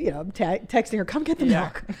 Mitzi is, I'm texting her, come get the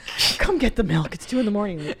milk. Come get the milk. It's 2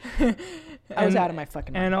 a.m. I was out of my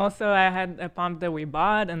fucking mind. And also I had a pump that we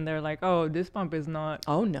bought and they're like, oh, this pump is not,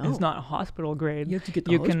 it's not hospital grade. You have to get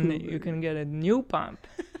the hospital grade. You can get a new pump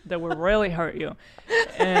that will really hurt you.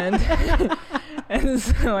 And, and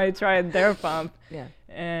so I tried their pump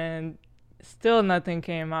and still nothing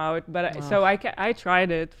came out. But so I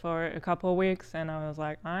tried it for a couple of weeks and I was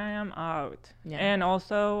like, I am out. Yeah. And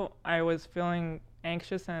also I was feeling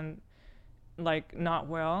anxious and like not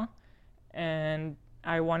well. And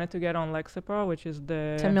I wanted to get on Lexapro, which is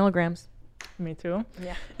the 10 milligrams. Me too.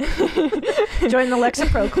 Yeah. Join the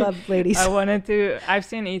Lexapro club, ladies. I've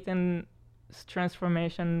seen Ethan's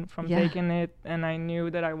transformation from taking it, and I knew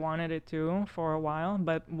that I wanted it too for a while.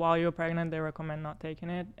 But while you're pregnant, they recommend not taking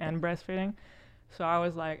it and breastfeeding. So I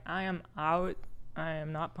was like, I am out. I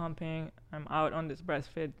am not pumping. I'm out on this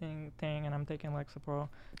breastfeeding thing, and I'm taking Lexapro.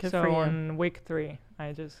 Good for you. On week 3,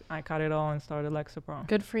 I cut it all and started Lexapro.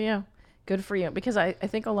 Good for you. Good for you. Because I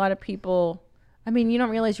think a lot of people, you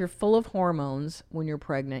don't realize you're full of hormones when you're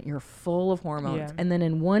pregnant. You're full of hormones. Yeah. And then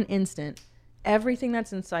in one instant, everything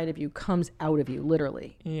that's inside of you comes out of you,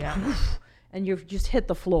 literally. Yeah. And you've just hit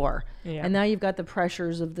the floor. Yeah. And now you've got the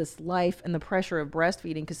pressures of this life and the pressure of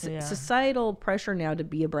breastfeeding. Because societal pressure now to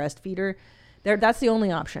be a breastfeeder, that's the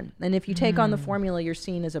only option. And if you take on the formula, you're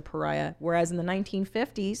seen as a pariah. Whereas in the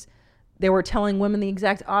 1950s, they were telling women the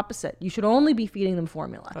exact opposite. You should only be feeding them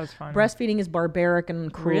formula. That's funny. Breastfeeding is barbaric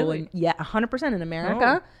and cruel. Really? And 100% in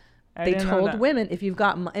America. They told women if you've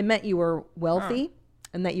got, it meant you were wealthy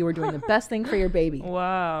and that you were doing the best thing for your baby.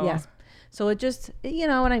 Wow. Yes. So it just, you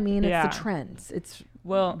know what I mean? It's the trends. It's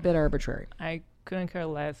a bit arbitrary. I couldn't care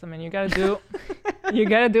less. You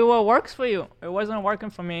gotta do what works for you. It wasn't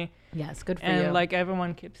working for me. Yes, good for you. And like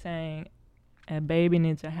everyone keeps saying, a baby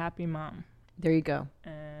needs a happy mom. There you go.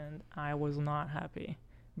 And I was not happy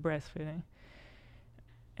breastfeeding.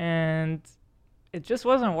 And it just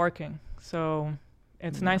wasn't working. So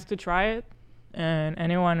it's nice to try it. And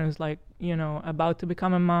anyone who's like, about to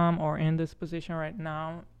become a mom or in this position right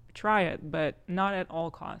now, try it, but not at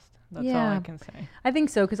all costs. That's all I can say. I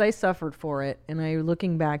think so, because I suffered for it. And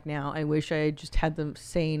looking back now, I wish I just had the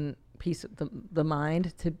sane piece of the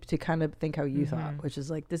mind to kind of think how you thought, which is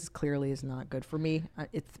like, this clearly is not good for me.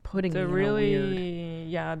 It's putting me in a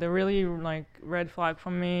weird... the really like red flag for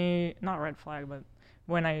me, not red flag, but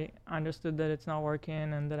when I understood that it's not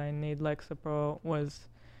working and that I need Lexapro was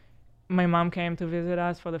my mom came to visit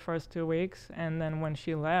us for the first 2 weeks, and then when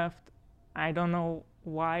she left, I don't know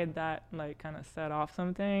why that like kind of set off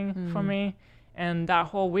something for me, and that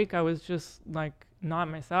whole week I was just like not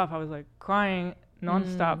myself. I was like crying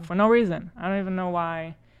nonstop for no reason. I don't even know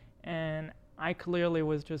why. And I clearly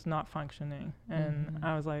was just not functioning. And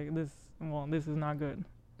I was like, this is not good.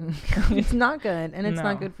 It's not good. And it's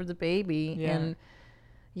not good for the baby. Yeah. And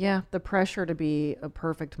the pressure to be a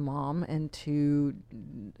perfect mom and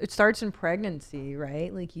it starts in pregnancy,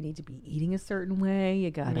 right? Like you need to be eating a certain way.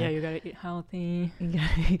 You gotta eat healthy. You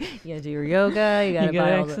gotta do your yoga. You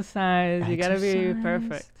gotta exercise. You gotta be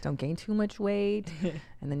perfect. Don't gain too much weight.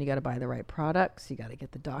 And then you gotta buy the right products. You gotta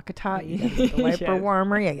get the Docatot. You gotta get the wiper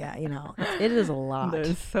warmer. It is a lot.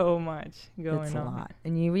 There's so much going on. It's a lot.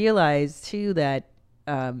 And you realize too that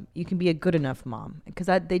you can be a good enough mom, because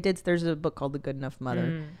there's a book called The Good Enough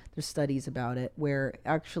Mother. There's studies about it where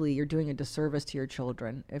actually you're doing a disservice to your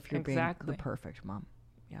children if you're being the perfect mom.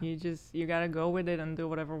 You gotta go with it and do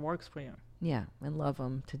whatever works for you. Yeah, and love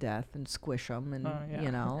them to death and squish them and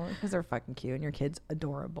because they're fucking cute and your kid's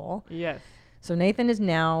adorable. Yes. So Nathan is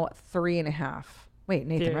now 3.5. Wait,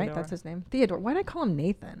 Nathan, Theodore. Right? That's his name? Theodore. Why did I call him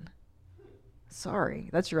Nathan? Sorry,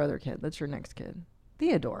 that's your other kid. That's your next kid.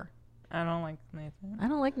 Theodore. I don't like Nathan. I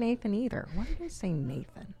don't like Nathan either. Why did I say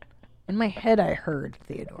Nathan? In my head, I heard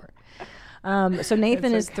Theodore. So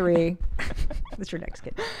Nathan is 3. That's your next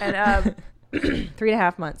kid. And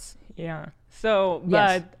 3.5 months. Yeah. So,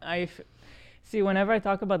 but see, whenever I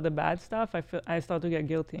talk about the bad stuff, I start to get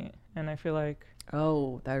guilty. And I feel like...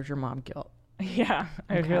 Oh, there's your mom guilt. Yeah.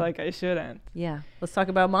 I feel like I shouldn't. Yeah. Let's talk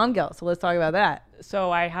about mom guilt. So let's talk about that.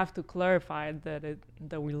 So I have to clarify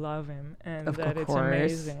that we love him and that it's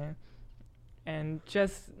amazing. And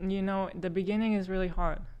just, the beginning is really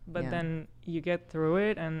hard, but then you get through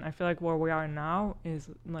it. And I feel like where we are now is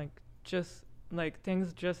like just like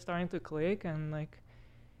things just starting to click, and like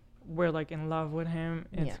we're like in love with him.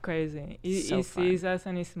 It's crazy. He sees us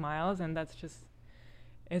and he smiles, and that's just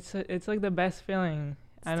it's like the best feeling.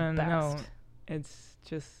 I don't know. It's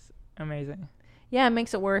just amazing. Yeah, it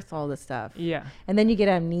makes it worth all this stuff. Yeah. And then you get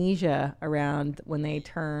amnesia around when they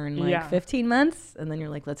turn like 15 months, and then you're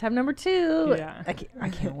like, let's have number 2. Yeah. I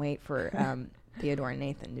can't wait for Theodore and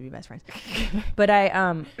Nathan to be best friends. But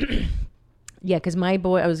I because my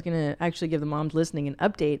boy, I was going to actually give the moms listening an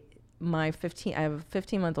update. I have a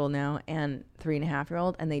 15-month-old now and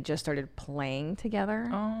 3.5-year-old, and they just started playing together.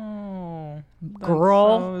 Oh,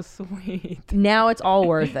 girl, so sweet. Now it's all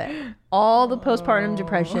worth it. All the postpartum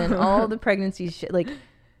depression, all the pregnancy shit, like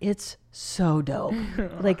it's so dope.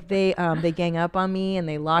 Like they gang up on me and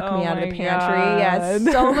they lock me out of the pantry. God. Yeah,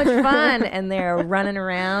 it's so much fun, and they're running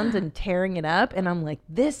around and tearing it up, and I'm like,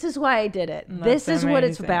 this is why I did it. This is what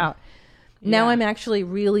it's about. Now I'm actually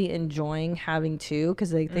really enjoying having 2,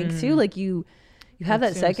 because I think too, like you have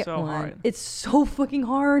that second one. Hard. It's so fucking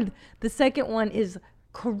hard. The second one is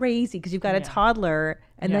crazy because you've got a toddler,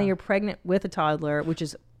 and then you're pregnant with a toddler, which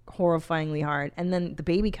is horrifyingly hard. And then the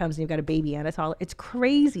baby comes and you've got a baby and a toddler. It's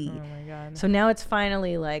crazy. Oh my God. So now it's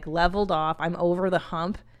finally like leveled off. I'm over the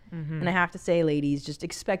hump. And I have to say, ladies, just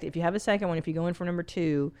expect it. If you have a second one, if you go in for number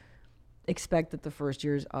 2, expect that the first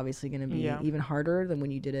year is obviously going to be even harder than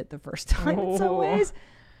when you did it the first time in some ways.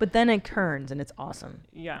 But then it turns and it's awesome.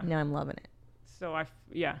 Yeah. Now I'm loving it. So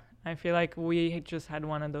I feel like we just had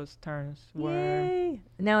one of those turns where Yay.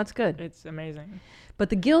 Now it's good. it's amazing. But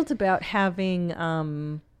the guilt about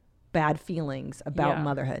having bad feelings about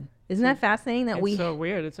motherhood. Isn't that fascinating that It's so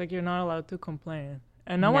weird. It's like you're not allowed to complain.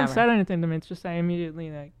 And no one said anything to me. It's just I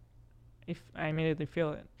immediately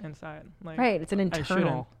feel it inside. Like, right. It's an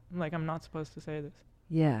internal. Like I'm not supposed to say this.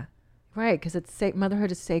 Yeah. Right, because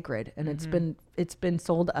motherhood is sacred, and it's been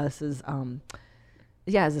sold to us as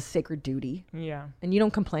as a sacred duty. Yeah. And you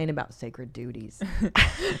don't complain about sacred duties.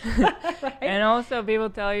 Right? And also people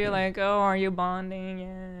tell you like, oh, are you bonding yet,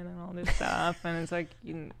 and all this stuff, and it's like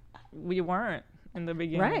we weren't in the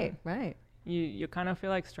beginning. Right. You kind of feel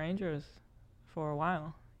like strangers for a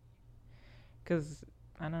while, because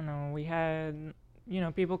I don't know, we had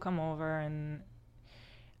people come over, and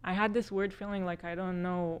I had this weird feeling like I don't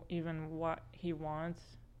know even what he wants.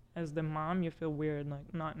 As the mom, you feel weird,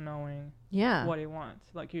 like not knowing what he wants.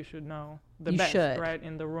 Like you should know the best, right?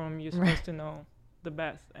 In the room, you're supposed to know the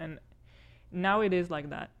best. And now it is like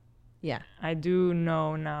that. Yeah. I do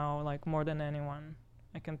know now, like more than anyone.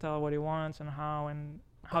 I can tell what he wants and how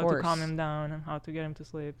to calm him down and how to get him to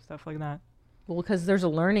sleep, stuff like that. Well, because there's a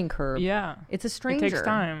learning curve. Yeah. It's a stranger. It takes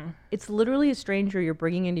time. It's literally a stranger you're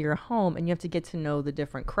bringing into your home, and you have to get to know the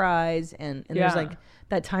different cries. And there's like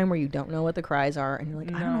that time where you don't know what the cries are, and you're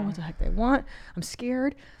like, I don't know what the heck they want. I'm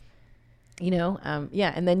scared.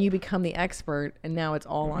 And then you become the expert, and now it's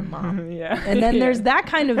all on mom. And then there's that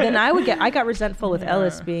kind of, then I got resentful with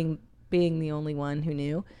Ellis being the only one who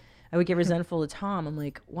knew. I would get resentful to Tom. I'm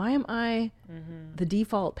like, why am I the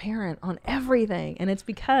default parent on everything? And it's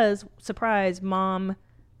because, surprise, mom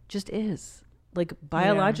just is. Like,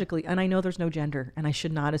 biologically. And I know there's no gender, and I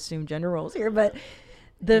should not assume gender roles here, but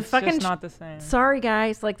it's just not the same. Sorry,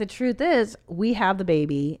 guys. Like, the truth is, we have the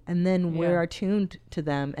baby, and then we're attuned to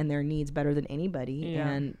them and their needs better than anybody.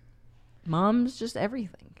 And mom's just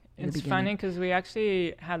everything. It's funny because we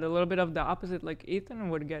actually had a little bit of the opposite. Like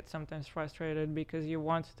Ethan would get sometimes frustrated because he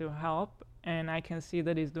wants to help, and I can see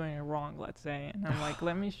that he's doing it wrong, let's say. And I'm like,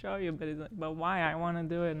 let me show you. But he's like, but why? I want to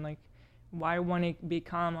do it. And like, why won't it be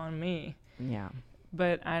calm on me? Yeah.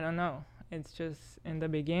 But I don't know. It's just in the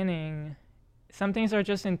beginning, some things are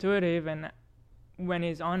just intuitive. And when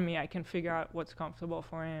he's on me, I can figure out what's comfortable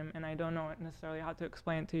for him. And I don't know necessarily how to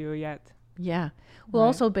explain it to you yet. Yeah. Well,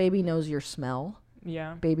 also, baby knows your smell.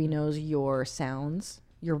 Yeah. Baby knows your sounds,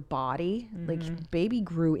 your body. Like, baby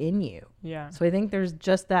grew in you. Yeah. So I think there's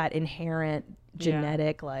just that inherent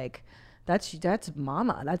genetic, like, that's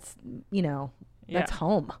mama. That's, that's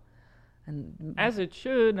home. And as it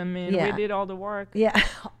should. I mean, we did all the work. Yeah.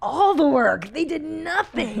 All the work. They did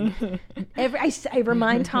nothing. I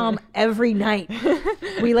remind Tom every night.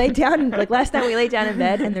 We laid down, like last night we laid down in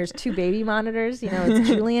bed, and there's 2 baby monitors. It's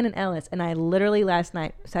Julian and Ellis. And I literally last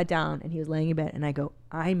night sat down, and he was laying in bed, and I go,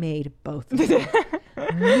 I made both of them.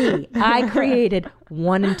 Me. I created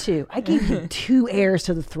 1 and 2. I gave you 2 heirs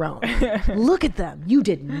to the throne. Look at them. You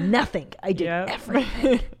did nothing. I did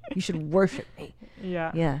everything. You should worship me.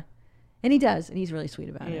 Yeah. Yeah. And he does, and he's really sweet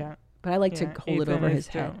about it. But I like to hold Ethan it over his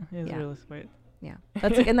head. He's really sweet. Yeah.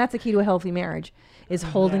 That's the key to a healthy marriage, is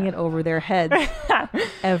holding it over their heads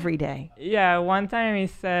every day. Yeah, one time he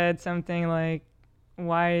said something like,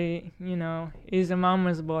 why, he's a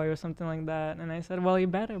mama's boy or something like that. And I said, well, you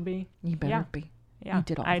better be. You better be. Yeah, you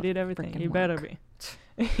did all I did everything. You better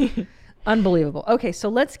be. Unbelievable. Okay, so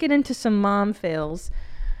let's get into some mom fails.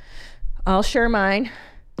 I'll share mine.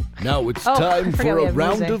 Now it's time for a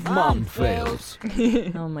round of mom fails.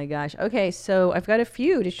 Oh my gosh. Okay, so I've got a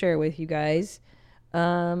few to share with you guys.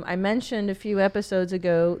 I mentioned a few episodes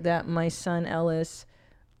ago that my son Ellis,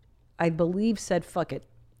 I believe, said fuck it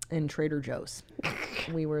in Trader Joe's.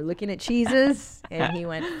 We were looking at cheeses and he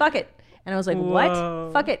went, fuck it. And I was like, Whoa.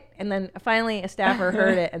 what? Fuck it. And then finally a staffer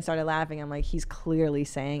heard it and started laughing. I'm like, he's clearly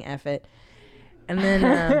saying F it. And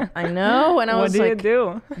then I know. And I was like, what do you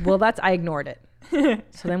do? Well, I ignored it.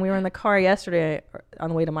 So then we were in the car yesterday on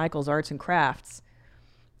the way to Michael's Arts and Crafts.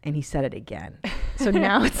 And he said it again. So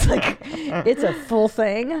now it's like, it's a full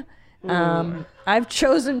thing. I've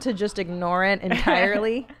chosen to just ignore it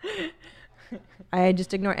entirely. I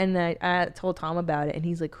just ignore, and I told Tom about it, and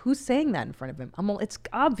he's like, "Who's saying that in front of him?" I'm like, "It's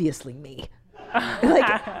obviously me,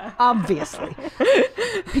 like obviously,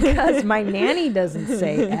 because my nanny doesn't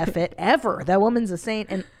say F it ever. That woman's a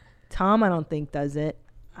saint." And Tom, I don't think does it.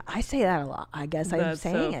 I say that a lot. I guess I'm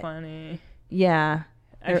saying it. That's so funny. Yeah,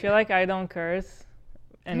 I feel like I don't curse,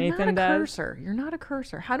 and Ethan does. You're not a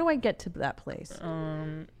cursor. How do I get to that place?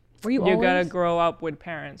 Were you gotta grow up with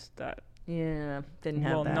parents that didn't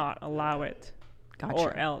have will that. not allow it. Gotcha.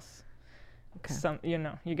 Or else. Okay.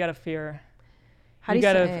 You gotta fear. How do you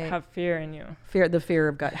gotta say have fear in you. the fear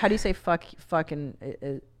of God? How do you say fuck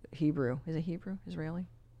in Hebrew? Is it Hebrew? Israeli?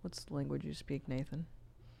 What's the language you speak, Nathan?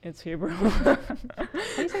 It's Hebrew. How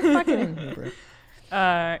do you say fuck it in Hebrew?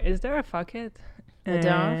 Is there a fuck it?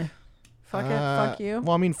 Fuck it, fuck you.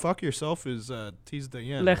 Well, I mean, fuck yourself is tis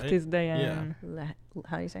dayan. Lech right? tis dayan.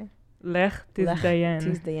 How do you say? Lech tis dayan.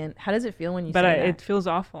 Tis dayan. How does it feel when you but say that? It feels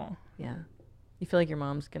awful. Yeah. You feel like your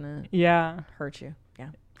mom's gonna hurt you. Yeah.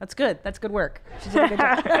 That's good. That's good work. She's doing a good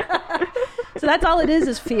job. So that's all it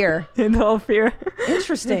is fear. It's all fear.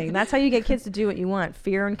 Interesting. That's how you get kids to do what you want.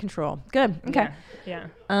 Fear and control. Good. Okay. Yeah.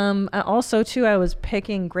 Also, too, I was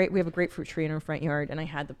picking we have a grapefruit tree in our front yard, and I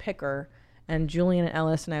had the picker, and Julian and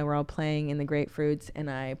Ellis and I were all playing in the grapefruits, and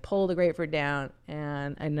I pulled a grapefruit down,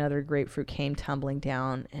 and another grapefruit came tumbling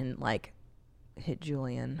down and hit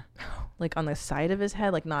Julian on the side of his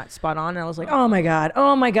head, not spot on. And I was like, oh my God.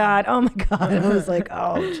 And I was like,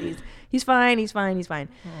 oh jeez, he's fine. Aww.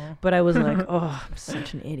 But I was like, oh, I'm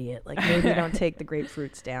such an idiot. Maybe don't take the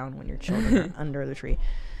grapefruits down when your children are under the tree.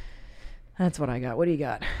 That's what I got. What do you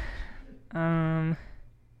got?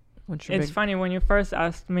 It's funny, when you first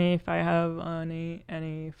asked me if I have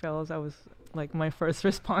any fails, I was my first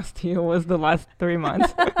response to you was the last 3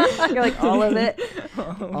 months. You're like, all of it?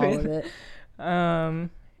 All of it.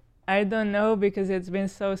 I don't know, because it's been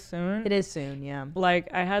so soon. It is soon, yeah.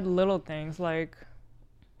 I had little things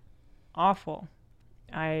awful.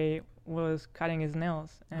 I was cutting his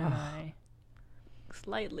nails, and I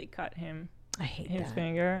slightly cut his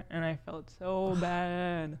finger, and I felt so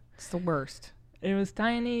bad. It's the worst. It was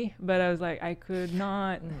tiny, but I was I could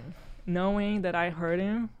not, knowing that I hurt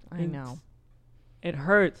him. I know. It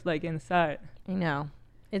hurts inside. I know.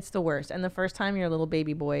 It's the worst. And the first time your little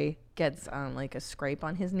baby boy gets a scrape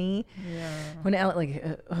on his knee. Yeah. When I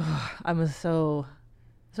was so,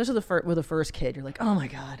 especially with the first kid, you're like, oh my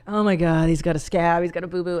God, he's got a scab, he's got a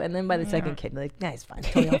boo-boo. And then by the second kid, you're like, nah, it's fine.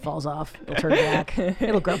 Toenail falls off. It'll turn back.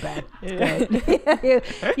 It'll grow back. It's good.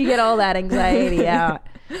 you get all that anxiety out.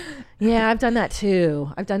 Yeah, I've done that too.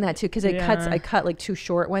 Because I cut too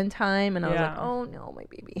short one time, and I was like, oh no, my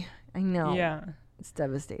baby. I know. Yeah. It's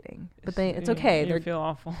devastating, but it's okay. They feel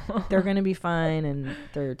awful. They're going to be fine, and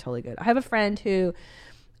they're totally good. I have a friend who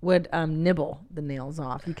would nibble the nails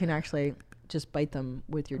off. You can actually just bite them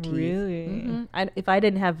with your teeth. Really? Mm-hmm. If I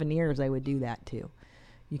didn't have veneers, I would do that too.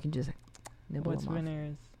 You can just nibble them off. What's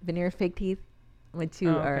veneers? Veneers, fake teeth. My two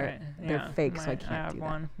are they're fake, so I can't have do that.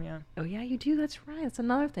 One. Yeah. Oh yeah, you do. That's right. That's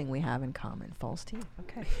another thing we have in common. False teeth.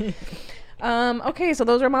 Okay. Okay, so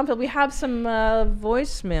those are mom fails. We have some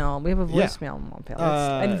voicemail. We have a voicemail mom fail.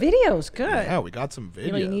 And videos. Good. Yeah, we got some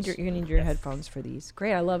videos. You're gonna need your headphones for these.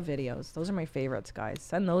 Great. I love videos. Those are my favorites, guys.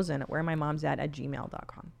 Send those in at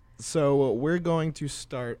wheremymomsat@gmail.com. So we're going to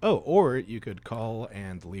start. Oh, or you could call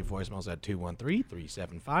and leave voicemails at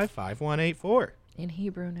 213-375-5184. In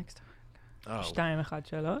Hebrew next time. Oh.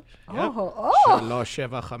 213. Oh.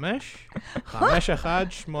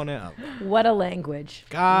 375-518. What a language.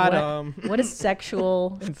 God. What a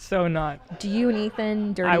sexual. It's so not. Do you and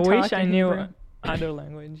Ethan dirty I talk wish I in knew Hebrew? other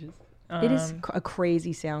languages. It is a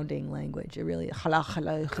crazy sounding language. It really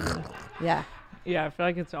yeah. Yeah, I feel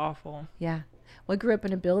like it's awful. Yeah. Well, I grew up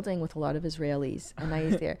in a building with a lot of Israelis, and I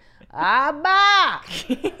used to hear, Abba!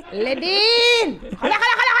 Ledin!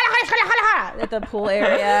 At the pool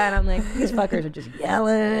area, and I'm like, these fuckers are just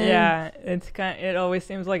yelling. Yeah, it always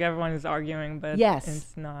seems like everyone is arguing, but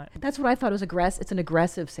it's not. That's what I thought was aggressive. It's an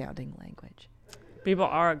aggressive sounding language. People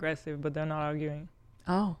are aggressive, but they're not arguing.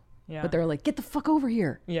 Oh. Yeah. But they're like, get the fuck over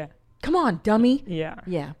here. Yeah. Come on, dummy. Yeah.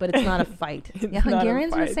 Yeah, but it's not a fight.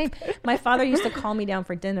 Hungarians are the same. My father used to call me down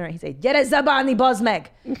for dinner. He'd say, Yere zabani bozmeg,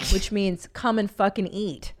 which means come and fucking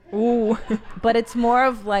eat. Ooh. But it's more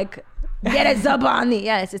of like, Yere zabani.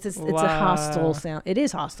 Yes, it's a hostile sound. It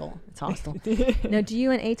is hostile. It's hostile. Now, do you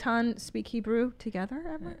and Eitan speak Hebrew together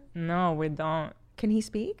ever? No, we don't. Can he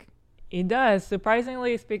speak? He does.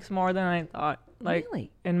 Surprisingly, he speaks more than I thought. Like, really?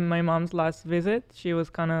 In my mom's last visit, she was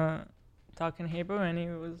kind of talking Hebrew, and he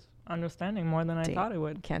was understanding more than I thought he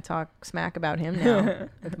would. Can't talk smack about him now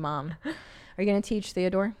with mom. Are you going to teach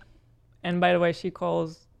Theodore? And by the way, she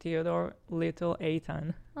calls Theodore Little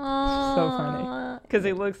Eitan. So funny. Because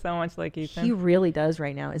he looks so much like Ethan. He really does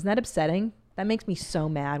right now. Isn't that upsetting? That makes me so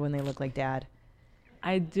mad when they look like dad.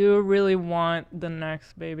 I do really want the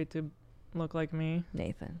next baby to look like me.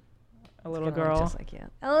 Nathan. A little girl. Just like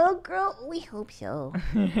you. A little girl? We hope so.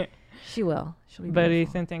 She will. She'll be beautiful. But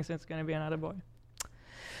Ethan thinks it's going to be another boy.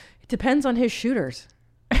 It depends on his shooters.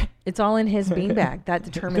 It's all in his beanbag. That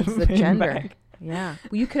determines the gender. Yeah.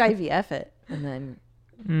 Well, you could IVF it and then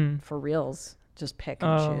for reals, just pick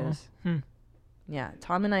and choose. Yeah.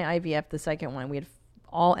 Tom and I IVF the second one. We had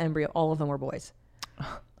all of them were boys.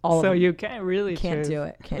 So you can't really Can't choose. do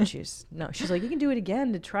it. Can't choose. No. She's like, you can do it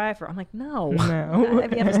again to try for. I'm like, no.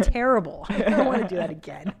 IVF is terrible. I don't want to do that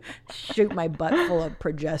again. Shoot my butt full of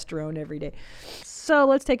progesterone every day. So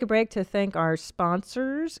let's take a break to thank our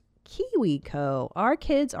sponsors, KiwiCo. Our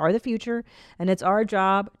kids are the future, and it's our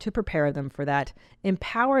job to prepare them for that.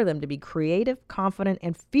 Empower them to be creative, confident,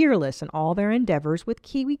 and fearless in all their endeavors with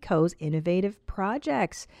KiwiCo's innovative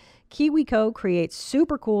projects. KiwiCo creates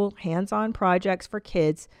super cool hands-on projects for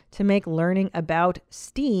kids to make learning about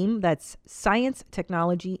STEAM, that's science,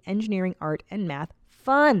 technology, engineering, art, and math,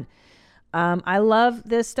 fun. I love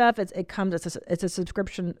this stuff. It's a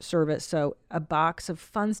subscription service, so a box of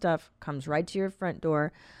fun stuff comes right to your front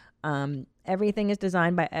door. Everything is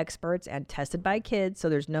designed by experts and tested by kids, so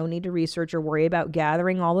there's no need to research or worry about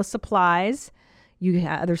gathering all the supplies.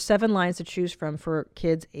 There's 7 lines to choose from for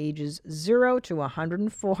kids ages 0 to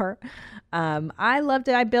 104. I loved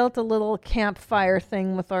it. I built a little campfire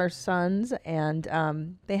thing with our sons, and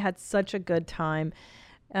they had such a good time.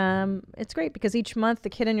 It's great because each month the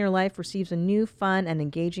kid in your life receives a new fun and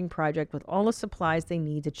engaging project with all the supplies they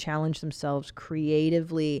need to challenge themselves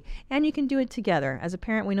creatively. And you can do it together. As a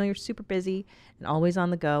parent, we know you're super busy and always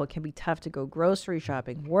on the go. It can be tough to go grocery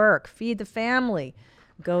shopping, work, feed the family,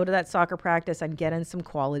 go to that soccer practice, and get in some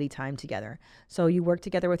quality time together. So you work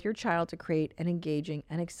together with your child to create an engaging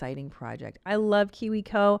and exciting project. I love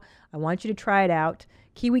KiwiCo. I want you to try it out.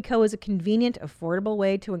 KiwiCo is a convenient, affordable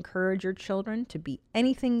way to encourage your children to be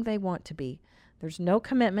anything they want to be. There's no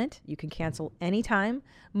commitment. You can cancel anytime.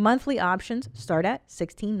 Monthly options start at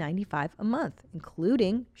 $16.95 a month,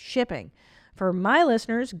 including shipping. For my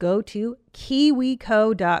listeners, go to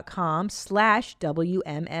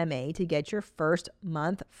kiwico.com/WMMA to get your first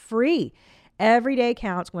month free. Every day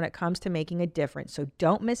counts when it comes to making a difference, so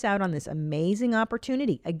don't miss out on this amazing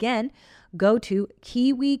opportunity. Again, go to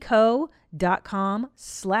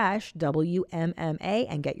kiwico.com/WMMA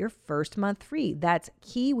and get your first month free. That's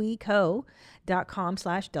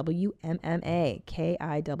kiwico.com/WMMA,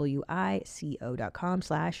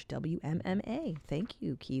 kiwico.com/WMMA. Thank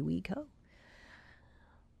you, KiwiCo.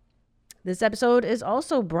 This episode is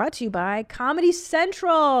also brought to you by Comedy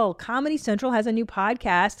Central. Comedy Central has a new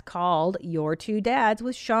podcast called Your Two Dads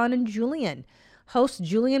with Sean and Julian. Hosts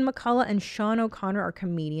Julian McCullough and Sean O'Connor are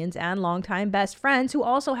comedians and longtime best friends who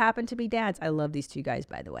also happen to be dads. I love these two guys,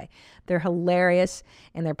 by the way. They're hilarious.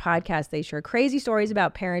 In their podcast, they share crazy stories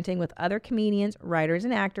about parenting with other comedians, writers,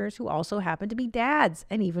 and actors who also happen to be dads,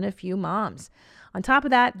 and even a few moms. On top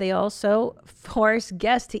of that, they also force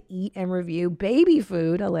guests to eat and review baby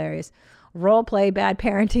food, hilarious, role play bad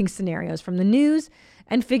parenting scenarios from the news,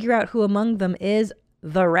 and figure out who among them is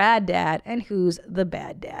the rad dad and who's the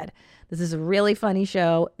bad dad. This is a really funny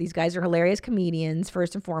show. These guys are hilarious comedians,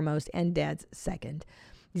 first and foremost, and dads second.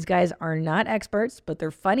 These guys are not experts, but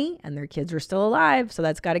they're funny and their kids are still alive, so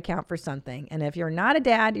that's got to count for something. And if you're not a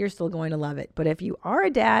dad, you're still going to love it. But if you are a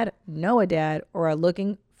dad, know a dad, or are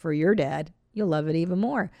looking for your dad, you'll love it even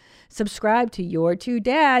more. Subscribe to Your Two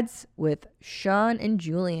Dads with Sean and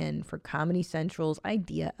Julian for Comedy Central's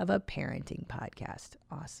idea of a parenting podcast.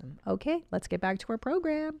 Awesome. Okay, let's get back to our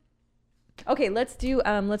program. Okay, let's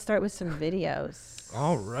start with some videos.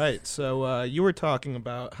 All right. So you were talking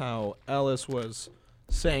about how Ellis was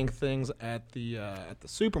saying things at the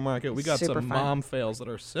supermarket. We got Super some fun. mom fails that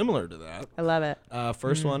are similar to that. I love it.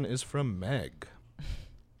 First one is from Meg.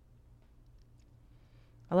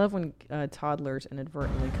 I love when toddlers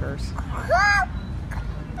inadvertently curse.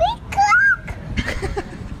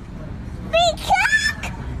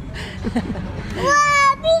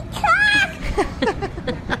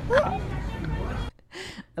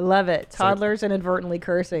 I love it. Toddlers inadvertently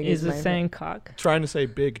cursing. Is it saying cock? Trying to say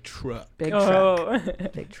big truck. Big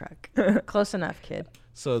truck. Big truck. Close enough, kid.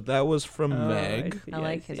 So that was from Meg. I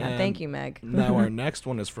like his. Thank you, Meg. Now our next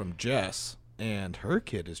one is from Jess, and her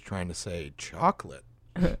kid is trying to say chocolate.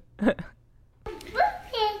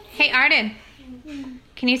 Hey, Arden.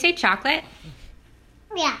 Can you say chocolate?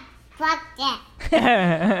 Yeah, chocolate.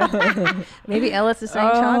 Maybe Ellis is saying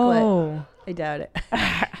chocolate. I doubt it.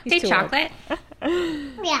 Say chocolate.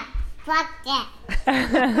 Yeah, chocolate.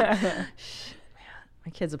 My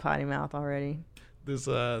kid's a potty mouth already. This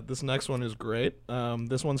next one is great.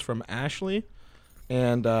 This one's from Ashley,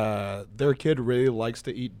 and their kid really likes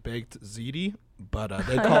to eat baked ziti, but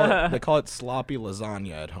they call it sloppy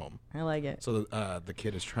lasagna at home. I like it. So the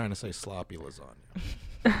kid is trying to say sloppy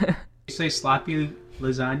lasagna. You say sloppy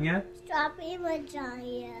lasagna? Sloppy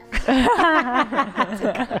vagina.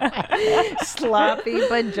 Sloppy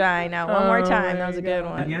vagina. One more time. That was a good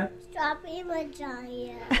one. Yeah. Sloppy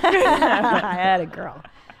vagina. I had a girl.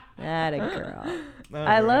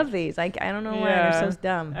 I love these. I don't know why they're so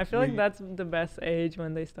dumb. I feel like that's the best age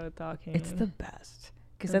when they start talking. It's the best.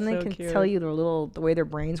 Because then they so can cute. tell you the way their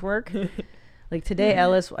brains work. Like today,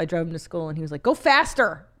 Ellis, I drove him to school and he was like, "Go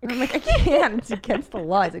faster." And I'm like, "I can't. It's against the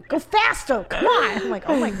law." He's like, "Go faster. Come on." I'm like,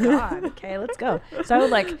 "Oh my God. Okay, let's go." So I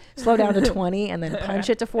would like slow down to 20 and then punch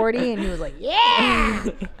it to 40. And he was like,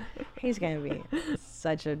 "Yeah." He's going to be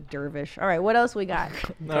such a dervish. All right, what else we got?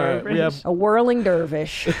 All right, we have a whirling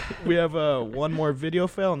dervish. we have one more video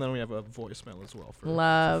fail, and then we have a voicemail as well.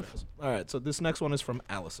 Love. All right, so this next one is from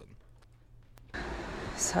Allison.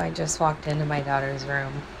 So I just walked into my daughter's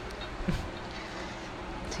room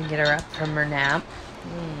to get her up from her nap.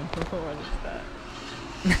 What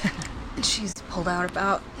is that? She's pulled out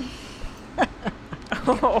about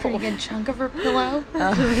a pretty good chunk of her pillow.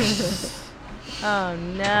 Oh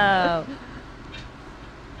no.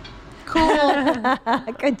 Cool.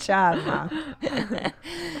 Good job, Mom.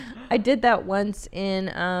 I did that once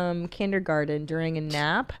in kindergarten during a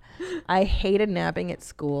nap. I hated napping at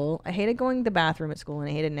school. I hated going to the bathroom at school, and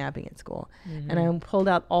I hated napping at school. Mm-hmm. And I pulled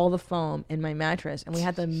out all the foam in my mattress, and we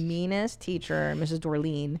had the meanest teacher, Mrs.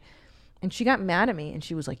 Dorleen, and she got mad at me, and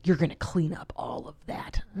she was like, "You're going to clean up all of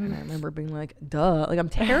that." And I remember being like, duh. Like, I'm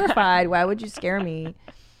terrified. Why would you scare me?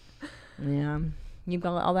 Yeah. You've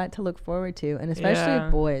got all that to look forward to. And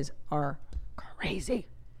especially boys are crazy.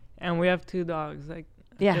 And we have 2 dogs. Like,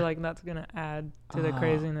 I feel like that's going to add to the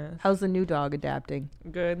craziness. How's the new dog adapting?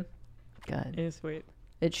 Good. Good. He's sweet.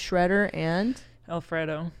 It's Shredder and?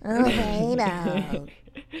 Alfredo. Alfredo.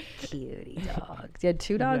 Cutie dogs. Yeah,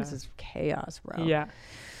 2 dogs is chaos, bro. Yeah.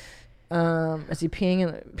 Is he peeing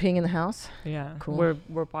in the house? Yeah. Cool.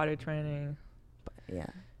 We're potty training. Yeah.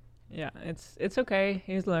 Yeah, it's okay.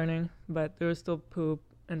 He's learning, but there's still poop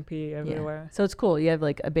and pee everywhere. Yeah. So it's cool. You have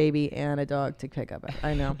like a baby and a dog to pick up.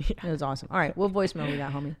 I know. It was awesome. All right, what voicemail we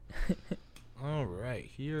got, homie? All right,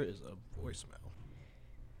 here is a voicemail.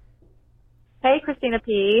 Hey, Christina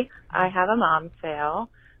P. I have a mom fail.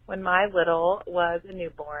 When my little was a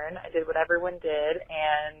newborn, I did what everyone did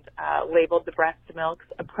and labeled the breast milks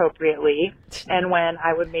appropriately. And when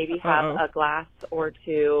I would maybe have a glass or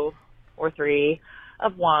 2 or 3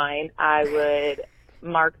 of wine, I would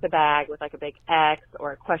mark the bag with like a big X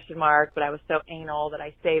or a question mark, but I was so anal that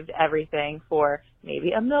I saved everything for maybe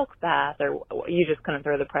a milk bath, or you just couldn't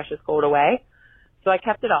throw the precious gold away. So I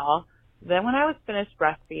kept it all. Then when I was finished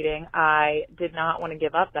breastfeeding, I did not want to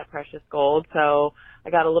give up that precious gold, so I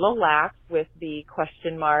got a little lax with the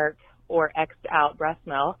question mark or X'd out breast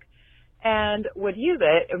milk and would use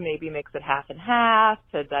it and maybe mix it half and half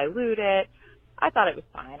to dilute it. I thought it was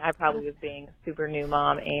fine. I probably was being a super new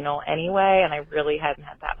mom anal anyway, and I really hadn't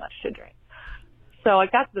had that much to drink. So I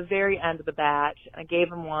got to the very end of the batch, and I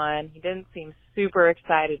gave him one. He didn't seem super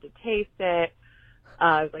excited to taste it.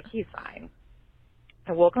 I was like, he's fine.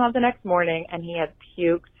 I woke him up the next morning, and he had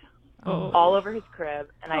puked all over his crib,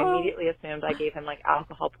 and I immediately assumed I gave him, like,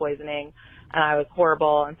 alcohol poisoning, and I was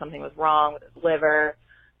horrible, and something was wrong with his liver.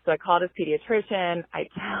 So I called his pediatrician. I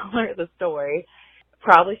tell her the story.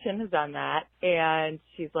 Probably shouldn't have done that. And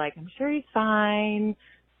she's like, I'm sure he's fine.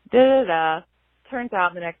 Da-da-da. Turns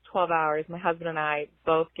out in the next 12 hours, my husband and I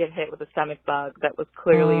both get hit with a stomach bug that was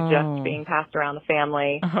clearly just being passed around the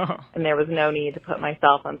family. And there was no need to put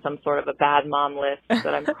myself on some sort of a bad mom list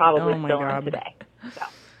that I'm probably still on today. So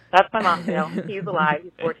that's my mom still. He's alive.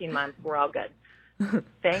 He's 14 months. We're all good.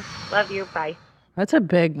 Thanks. Love you. Bye. That's a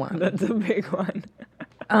big one. That's a big one.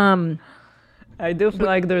 I do feel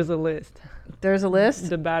like there's a list. There's a list?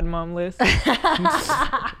 The bad mom list.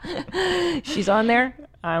 She's on there?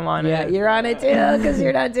 I'm on it. Yeah, you're on it too because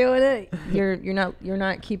you're not doing it. You're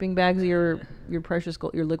not keeping bags of your precious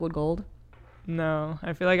gold, your liquid gold? No.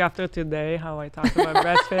 I feel like after today, how I talk about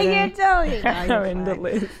breastfeeding. You're telling me. I'm in the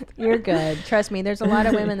list. You're good. Trust me, there's a lot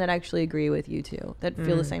of women that actually agree with you too, that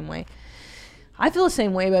feel the same way. I feel the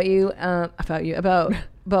same way about you, about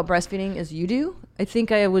breastfeeding as you do. I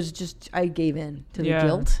think I gave in to the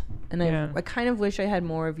guilt, and I kind of wish I had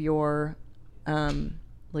more of your,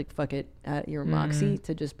 like fuck it, your moxie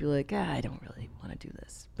to just be like, I don't really want to do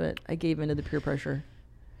this, but I gave into the peer pressure.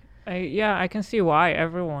 I can see why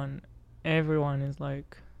everyone is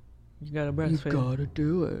like, you gotta breastfeed. You gotta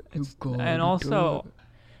do it. And also,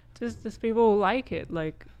 just people who like it,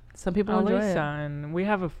 like. Some people enjoy it. And we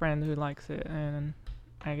have a friend who likes it, and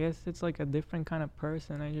I guess it's like a different kind of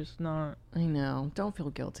person. I know. Don't feel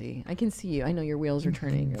guilty. I can see you. I know your wheels are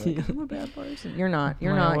turning. You're like, I'm a bad person. You're not.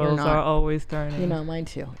 My wheels are always turning. You know, mine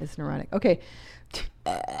too. It's neurotic. Okay.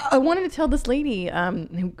 I wanted to tell this lady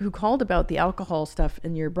who called about the alcohol stuff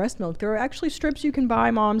in your breast milk. There are actually strips you can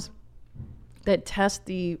buy, moms, that test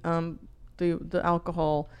the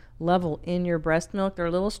alcohol level in your breast milk. There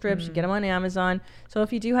are little strips. You get them on Amazon. So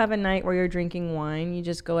if you do have a night where you're drinking wine, you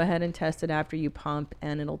just go ahead and test it after you pump,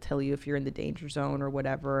 and it'll tell you if you're in the danger zone or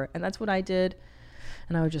whatever. And that's what I did.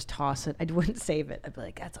 And I would just toss it. I wouldn't save it. I'd be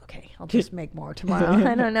like, that's okay. I'll just make more tomorrow.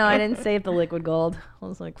 I don't know. I didn't save the liquid gold. I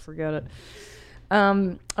was like, forget it.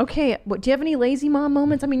 Okay. Do you have any lazy mom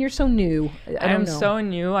moments? I mean, you're so new. I'm so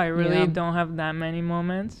new. I really don't have that many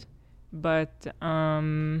moments. But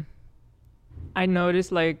I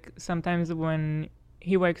notice, like, sometimes when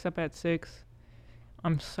he wakes up at 6,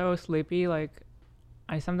 I'm so sleepy. Like,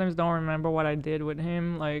 I sometimes don't remember what I did with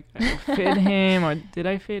him. Like, I fed him, or did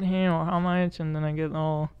I feed him, or how much? And then I get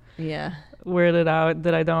all weirded out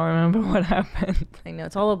that I don't remember what happened. I know.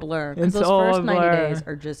 It's all a blur. Because those first 90 days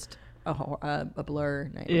are just a blur.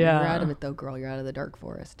 Yeah. You're out of it, though, girl. You're out of the dark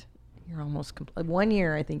forest. You're almost 1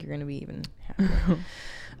 year, I think you're going to be even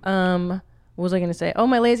happier. What was I going to say? Oh,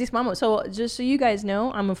 my laziest mom. So just so you guys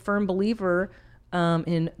know, I'm a firm believer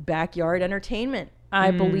in backyard entertainment.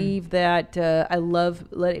 I believe that I love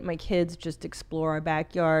letting my kids just explore our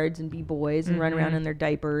backyards and be boys and run around in their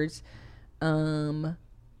diapers. I love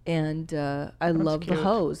the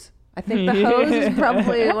hose. I think the hose is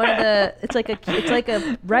probably one of the. It's like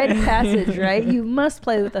a rite of passage, right? You must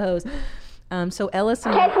play with the hose. So Ellis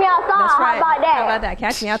and catch me outside. That's right. How about that? How about that?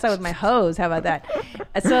 Catch me outside with my hose. How about that?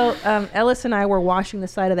 So Ellis and I were washing the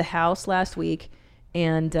side of the house last week,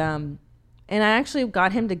 and I actually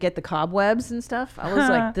got him to get the cobwebs and stuff. I was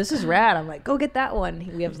like, "This is rad." I'm like, "Go get that one."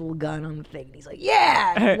 We have his little gun on the thing, and he's like,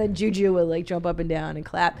 "Yeah!" And then Juju would like jump up and down and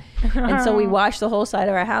clap. And so we washed the whole side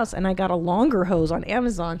of our house, and I got a longer hose on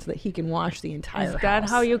Amazon so that he can wash the entire house. Is that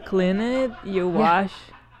how you clean it? You wash?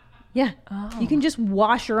 Yeah. You can just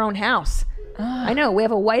wash your own house. I know. We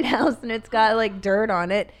have a white house and it's got like dirt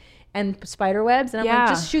on it and spider webs. And I'm like,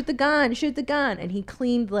 just shoot the gun. And he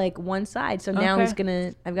cleaned like one side. So now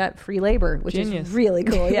I've got free labor, which is really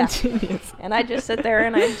cool. Yeah. And I just sit there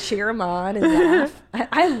and I cheer him on and laugh.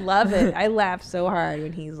 I love it. I laugh so hard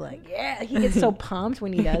when he's like, yeah, he gets so pumped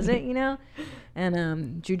when he does it, you know?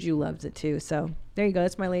 And Juju loves it too. So there you go.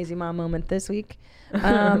 That's my lazy mom moment this week.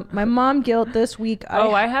 My mom guilt this week.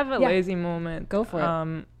 I have a lazy moment. Go for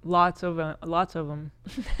it. Lots of them.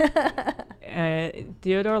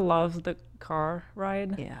 Theodore loves the car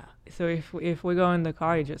ride. Yeah. So if we go in the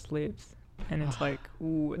car, he just sleeps, and it's like,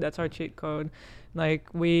 ooh, that's our cheat code. Like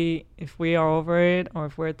if we are over it, or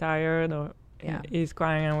if we're tired, or he's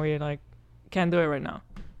crying, and we like can't do it right now.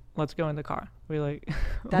 Let's go in the car. We like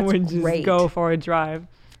we just go for a drive,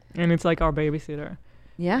 and it's like our babysitter.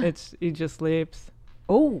 Yeah. He just sleeps.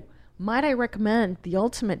 Oh, might I recommend the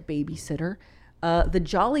ultimate babysitter, the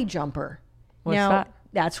Jolly Jumper. What's that?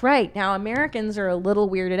 That's right. Now, Americans are a little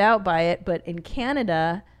weirded out by it, but in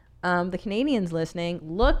Canada, the Canadians listening,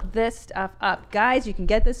 look this stuff up. Guys, you can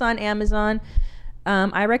get this on Amazon.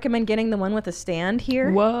 I recommend getting the one with a stand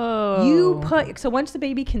here. Whoa. So once the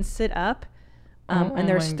baby can sit up, and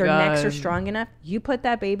their necks are strong enough. You put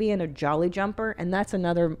that baby in a Jolly Jumper, and that's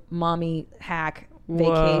another mommy hack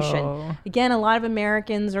vacation. Whoa. Again, a lot of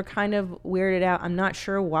Americans are kind of weirded out. I'm not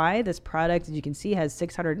sure why. This product, as you can see, has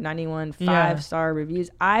 691 5-star reviews.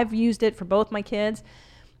 I've used it for both my kids.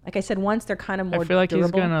 Like I said, once they're kind of more I feel like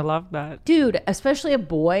durable. He's gonna love that. Dude, especially a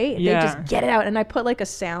boy, they just get it out. And I put like a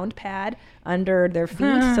sound pad under their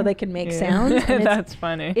feet so they can make sounds. And that's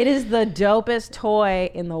funny. It is the dopest toy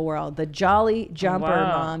in the world. The Jolly Jumper,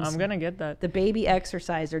 moms. I'm gonna get that. The baby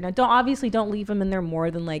exerciser. Now, don't leave them in there more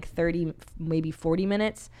than like 30, maybe 40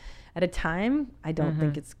 minutes at a time. I don't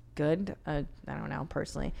think it's good. I don't know,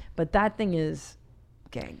 personally. But that thing is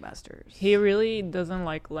gangbusters. He really doesn't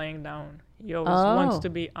like laying down. He always wants to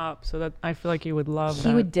be up, so that I feel like he would love that.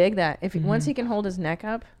 He would dig that. If once he can hold his neck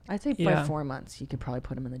up, I'd say by 4 months, you could probably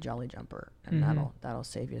put him in the Jolly Jumper, and that'll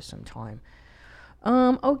save you some time.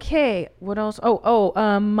 Okay, what else?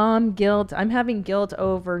 Mom guilt. I'm having guilt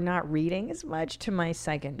over not reading as much to my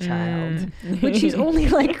second child, which she's only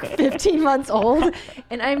like 15 months old,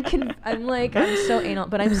 and I'm so anal,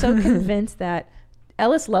 but I'm so convinced that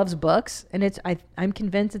Ellis loves books, and I'm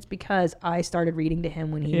convinced it's because I started reading to him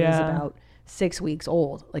when he was about 6 weeks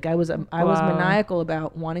old. Like I was maniacal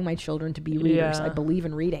about wanting my children to be readers. I believe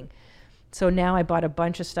in reading. So now I bought a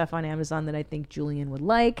bunch of stuff on Amazon that I think Julian would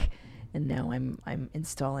like, and now I'm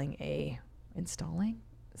installing.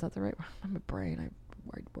 Is that the right word? I'm a brain.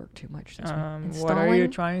 I work too much. What are you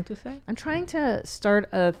trying to say? I'm trying to start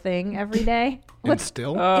a thing every day.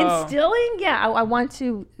 Instilling? Yeah, I want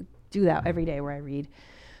to do that every day where I read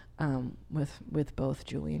with both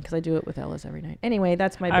Julian, because I do it with Ellis every night. Anyway,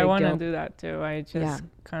 that's my big I want to do that too. I just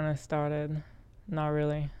kind of started. Not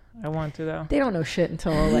really. I want to though. They don't know shit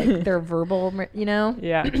until like they're verbal, you know?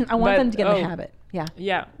 Yeah. I want them to get in the habit. Yeah.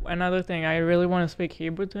 Yeah. Another thing, I really want to speak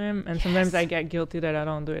Hebrew to him, and sometimes I get guilty that I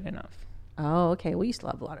don't do it enough. Oh, okay. Well, you still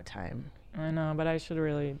have a lot of time. I know, but I should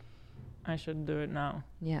do it now.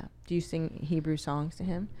 Yeah. Do you sing Hebrew songs to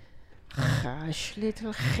him? Hush,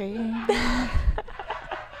 little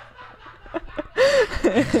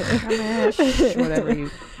whatever, you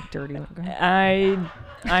dirty one.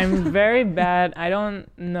 I'm very bad. I don't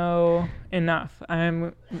know enough.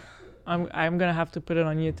 I'm gonna have to put it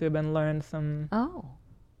on YouTube and learn some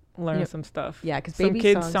some stuff. Yeah, because some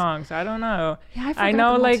kids songs. I don't know. Yeah, I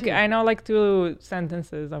know like 2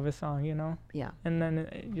 sentences of a song, you know. Yeah. And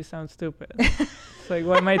then you sound stupid. It's like,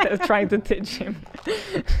 what am I trying to teach him?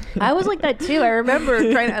 I was like that too. I remember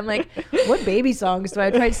I'm like, what baby songs do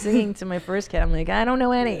I try singing to my first kid? I'm like, I don't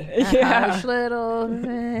know any. Hush, little.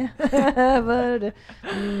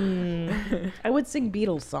 I would sing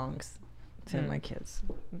Beatles songs to my kids.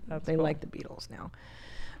 They like the Beatles now.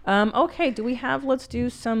 Okay, let's do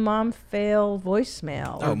some mom fail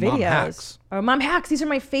voicemail or videos. Mom hacks. Mom hacks. These are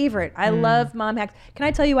my favorite. I love mom hacks. Can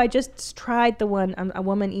I tell you, I just tried the one, a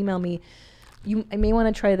woman emailed me. I may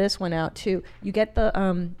want to try this one out too. You get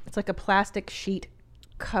it's like a plastic sheet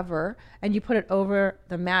cover, and you put it over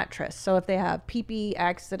the mattress. So if they have pee-pee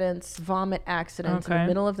accidents, vomit accidents in the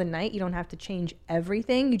middle of the night, you don't have to change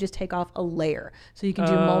everything. You just take off a layer. So you can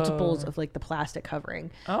do multiples of like the plastic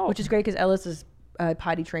covering, which is great because Ellis is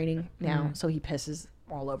potty training now, so he pisses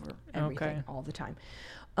all over everything all the time.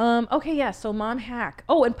 So mom hack.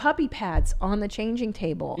 Oh, and puppy pads on the changing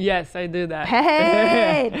table. Yes, I do that.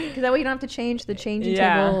 Hey, because that way you don't have to change the changing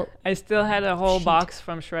table. I still had a whole box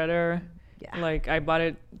from Shredder. Yeah. Like I bought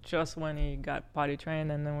it just when he got potty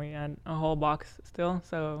trained, and then we had a whole box still.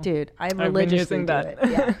 So dude, I religiously do it.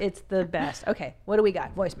 Yeah, it's the best. Okay, what do we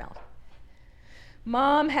got? Voicemail.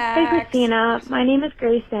 Mom hacks. Hey Christina, my name is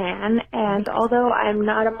Grace Ann, and although I'm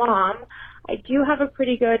not a mom, I do have a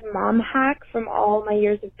pretty good mom hack from all my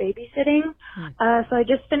years of babysitting. So I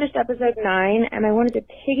just finished episode 9, and I wanted to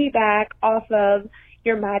piggyback off of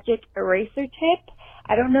your magic eraser tip.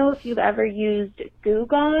 I don't know if you've ever used Goo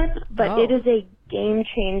Gone, but it is a game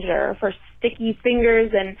changer for sticky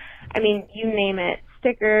fingers and, I mean, you name it,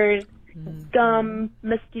 stickers, gum,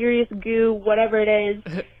 mysterious goo, whatever it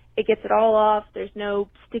is. It gets it all off. There's no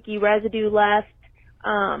sticky residue left.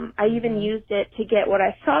 I even used it to get what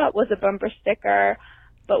I thought was a bumper sticker,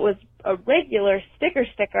 but was a regular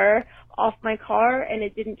sticker off my car, and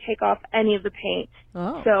it didn't take off any of the paint.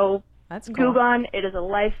 So that's cool. Goo Gone, it is a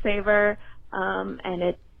lifesaver, and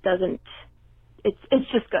it doesn't.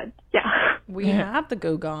 It's just good. Yeah. We have the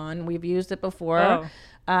Goo Gone. We've used it before.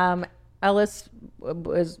 Ellis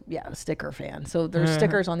was a sticker fan. So there's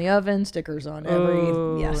stickers on the oven, stickers on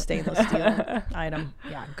every stainless steel item.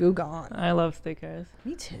 Yeah, Goo Gone. I love stickers.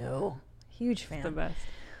 Me too. Huge fan. It's the best.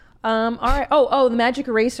 All right. Oh, the magic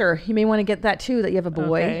eraser. You may want to get that too. That you have a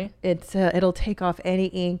boy. Okay. It'll take off any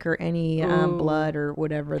ink or any blood or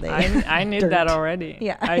whatever they. I need that already.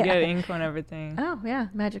 Yeah, I get ink on everything. Oh yeah,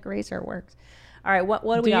 magic eraser works. All right. What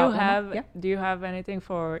do we do got? you have? Do you have anything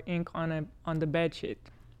for ink on the bed sheet?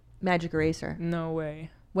 Magic eraser. No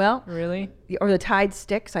way. Well, really? Or the Tide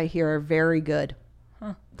sticks I hear are very good.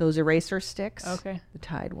 Huh. Those eraser sticks. Okay. The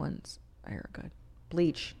Tide ones are good.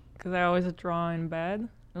 Bleach. Because I always draw in bed.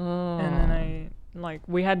 Oh. And then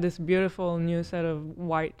we had this beautiful new set of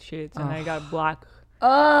white sheets and I got black.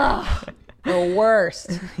 Oh, the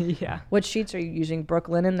worst. Yeah. What sheets are you using?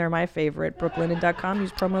 Brooklinen. They're my favorite. Brooklinen.com.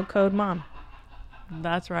 Use promo code MOM.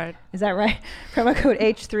 That's right. Is that right? Promo code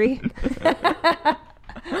H3.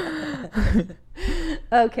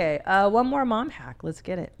 Okay. One more mom hack. Let's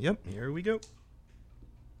get it. Yep. Here we go.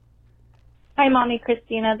 Hi, Mommy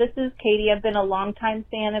Christina. This is Katie. I've been a longtime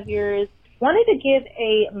fan of yours. Wanted to give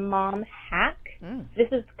a mom hack. This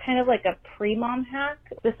is kind of like a pre-mom hack.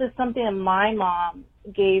 This is something that my mom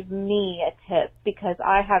gave me a tip because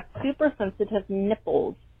I have super sensitive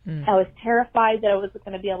nipples. I was terrified that I wasn't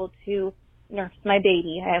going to be able to nurse my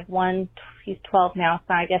baby. I have one, he's 12 now,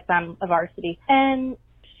 so I guess I'm a varsity. And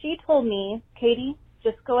she told me, Katie,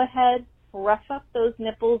 just go ahead, rough up those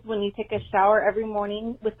nipples when you take a shower every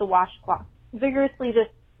morning with the washcloth. Vigorously just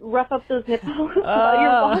rough up those nipples while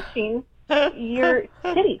you're washing your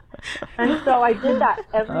titties. And so I did that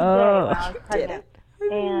every day when I was pregnant.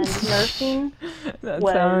 And nursing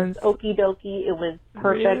was okie dokie. It was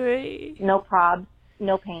perfect. Really? No probs,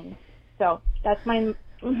 no pain. So that's my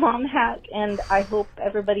mom hack, and I hope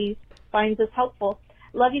everybody finds this helpful.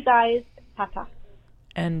 Love you guys. Ta-ta.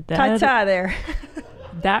 And Ta-ta there.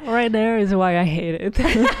 That right there is why I hate it.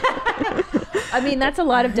 I mean, that's a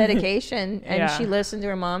lot of dedication, and she listened to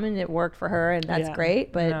her mom, and it worked for her, and that's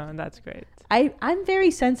great. But no, that's great. I'm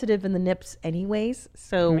very sensitive in the nips anyways,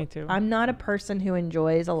 so Me too. I'm not a person who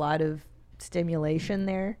enjoys a lot of stimulation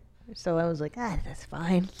there. So I was like, that's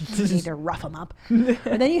fine. You need to rough them up.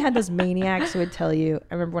 But then you had those maniacs who would tell you,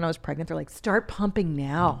 I remember when I was pregnant, they're like, start pumping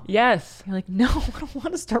now. Yes. You're like, no, I don't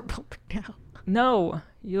want to start pumping now. No,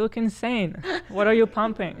 you look insane. What are you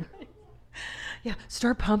pumping? Yeah,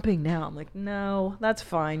 start pumping now. I'm like, no, that's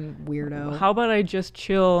fine, weirdo. How about I just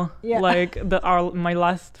chill, like my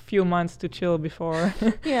last few months to chill before,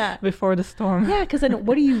 before the storm. Yeah, because then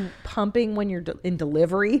what are you pumping when you're in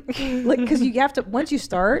delivery? Like, because you have to, once you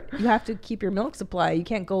start, you have to keep your milk supply. You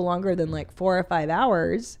can't go longer than like 4 or 5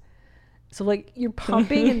 hours. So like you're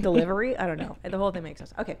pumping in delivery. I don't know. The whole thing makes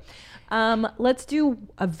sense. Okay, let's do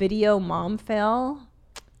a video mom fail.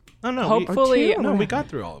 Oh no! Hopefully, we got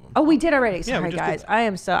through all of them. Oh, we did already. Yeah, Sorry, guys.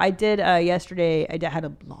 I did yesterday. I had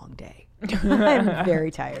a long day. I'm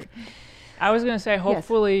very tired. I was gonna say,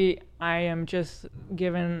 hopefully, I am just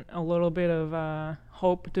giving a little bit of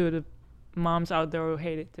hope to the moms out there who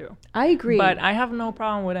hate it too. I agree. But I have no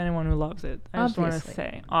problem with anyone who loves it. I just want to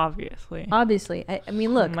say, obviously. I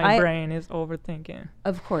mean, look. My brain is overthinking.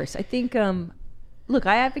 Of course, I think. Look,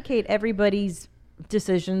 I advocate everybody's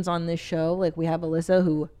decisions on this show. Like we have Alyssa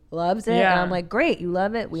who loves it, and I'm like, great, you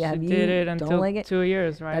love it. We have you did it until don't like it. 2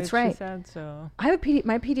 years, right? That's right. She said so. I have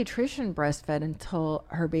my pediatrician breastfed until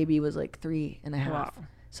her baby was like 3.5. Wow.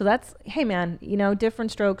 So that's, hey man,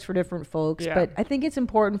 different strokes for different folks. Yeah. But I think it's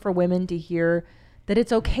important for women to hear that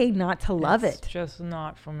it's okay not to love it. It's just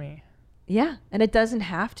not for me. Yeah, and it doesn't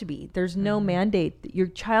have to be. There's no mandate. Your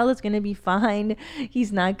child is going to be fine.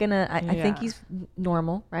 He's not going to, I think he's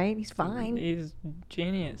normal, right? He's fine. He's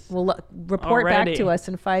genius. Well, report back to us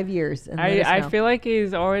in 5 years. And I feel like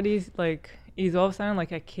he's already, he's all of a sudden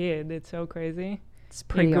like a kid. It's so crazy. It's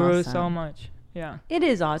pretty He grew awesome. so much. Yeah. It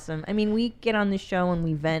is awesome. I mean, we get on the show and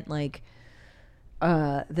we vent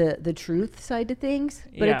the truth side to things.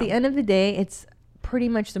 But at the end of the day, it's pretty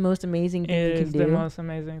much the most amazing thing you can do. It is the most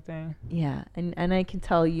amazing thing. Yeah, and I can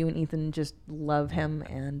tell you and Ethan just love him,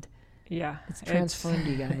 and it's transformed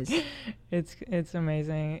you guys. It's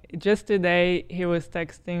amazing. Just today he was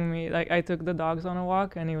texting me, like I took the dogs on a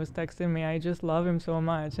walk and he was texting me, I just love him so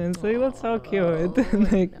much, and it's like, that's so cute.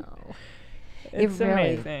 Like, it's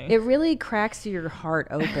amazing. It really cracks your heart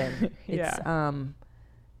open. It's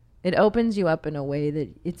it opens you up in a way that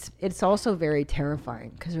it's also very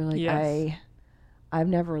terrifying, because you're like, I've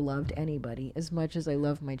never loved anybody as much as I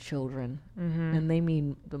love my children, and they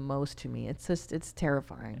mean the most to me. It's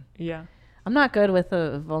terrifying. Yeah, I'm not good with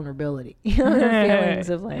vulnerability, the feelings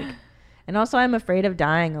of and also I'm afraid of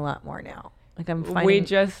dying a lot more now. Like I'm finding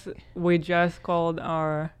we just called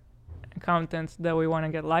our accountants that we want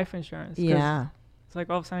to get life insurance. Yeah, it's like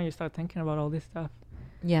all of a sudden you start thinking about all this stuff.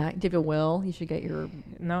 Yeah, do you have a will? You should get your.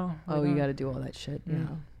 No. Oh, you got to do all that shit. Yeah.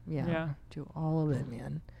 Yeah. Do all of it,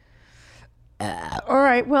 man. All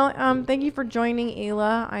right. Well, thank you for joining,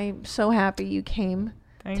 Hila. I'm so happy you came.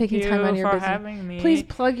 Taking time out of your for business. having me. Please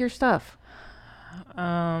plug your stuff.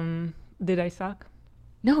 Did I suck?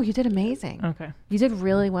 No, you did amazing. Okay. You did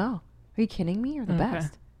really well. Are you kidding me? You're the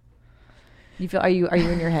best. You feel? Are you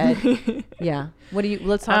in your head? Yeah. What do you?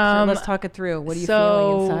 Let's talk it through. What are you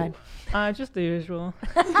feeling inside? Just the usual.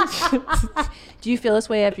 Do you feel this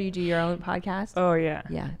way after you do your own podcast? Oh yeah.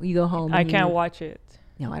 Yeah. You go home. I can't watch it.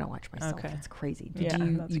 No, I don't watch myself. Okay. It's crazy. That's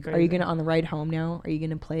crazy. Are you gonna on the ride home now? Are you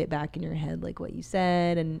gonna play it back in your head like what you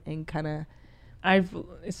said and kind of?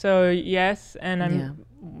 Yes, and I'm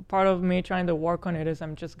part of me trying to work on it is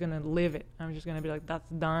I'm just gonna live it. I'm just gonna be like, that's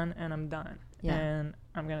done, and I'm done. Yeah. And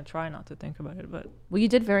I'm gonna try not to think about it. But you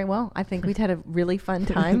did very well. I think we had a really fun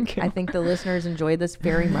time. I think the listeners enjoyed this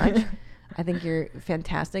very much. I think you're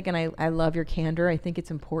fantastic, and I love your candor. I think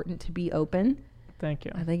it's important to be open. Thank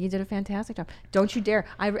you. I think you did a fantastic job. Don't you dare.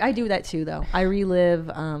 I do that too, though. I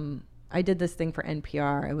relive. I did this thing for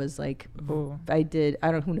NPR. It was like, who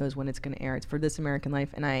knows when it's going to air. It's for This American Life.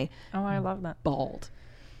 And I love that. Bawled.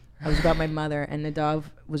 I was about my mother, and Nadav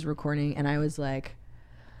was recording, and I was like,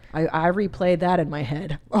 I replayed that in my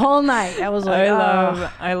head all night. I was like,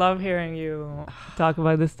 I love hearing you talk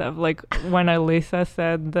about this stuff. Like when Elisa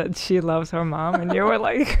said that she loves her mom, and you were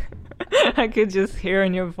like, I could just hear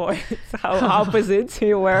in your voice how opposite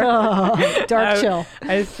you were. Dark chill.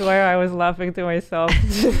 I swear I was laughing to myself.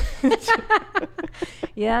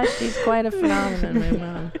 Yeah, she's quite a phenomenon, my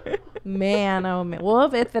mom. Man, oh man.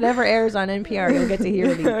 Well, if it ever airs on NPR, you'll get to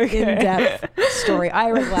hear the in-depth story.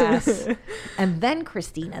 Ira Glass. And then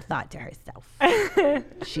Christina thought to herself,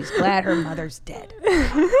 she's glad her mother's dead.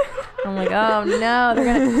 I'm like, oh no. They're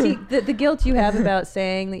gonna see the guilt you have about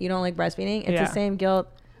saying that you don't like breastfeeding. It's the same guilt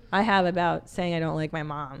I have about saying I don't like my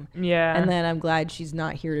mom. Yeah. And then I'm glad she's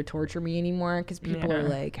not here to torture me anymore, because people are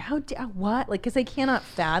like, what? Like, because they cannot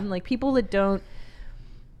fathom, like, people that don't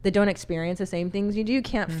experience the same things you do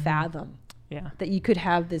can't fathom that you could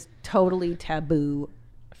have this totally taboo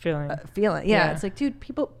feeling. Yeah, it's like, dude,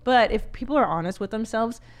 but if people are honest with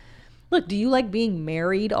themselves, look, do you like being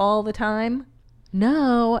married all the time?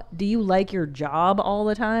 No. Do you like your job all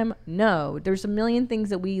the time? No. There's a million things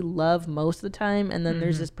that we love most of the time, and then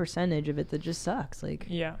there's this percentage of it that just sucks. Like,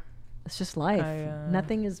 it's just life.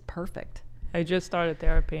 Nothing is perfect. I just started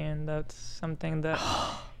therapy, and that's something that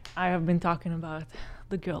I have been talking about.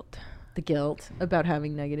 The guilt about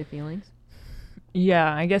having negative feelings.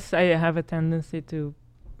 Yeah, I guess I have a tendency to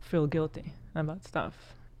feel guilty about stuff.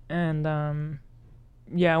 And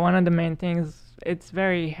one of the main things, it's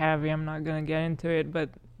very heavy, I'm not gonna get into it, but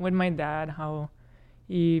with my dad, how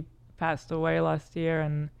he passed away last year,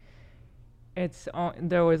 and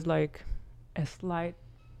there was like a slight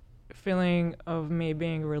feeling of me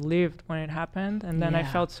being relieved when it happened, and then I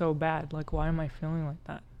felt so bad, like, why am I feeling like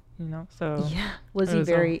that? You know, so was he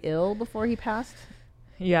very ill before he passed?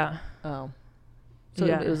 Yeah. Oh, so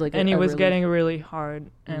it was like, and he was getting really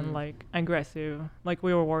hard and like aggressive. Like,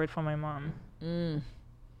 we were worried for my mom,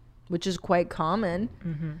 which is quite common.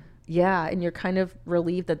 Yeah, and you're kind of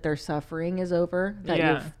relieved that their suffering is over.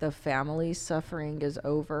 That the family's suffering is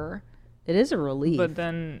over. It is a relief. But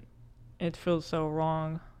then it feels so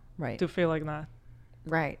wrong, right, to feel like that.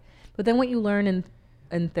 Right, but then what you learn in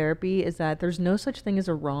therapy is that there's no such thing as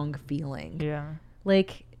a wrong feeling. Yeah.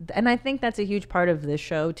 Like, and I think that's a huge part of this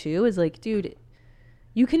show too, is like, dude,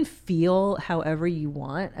 you can feel however you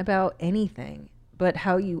want about anything, but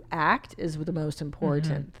how you act is the most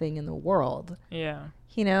important thing in the world. Yeah.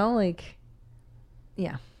 You know, like,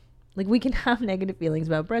 yeah. Like, we can have negative feelings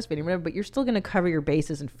about breastfeeding, whatever, but you're still going to cover your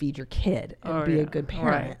bases and feed your kid and be a good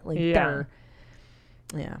parent. Right. Like,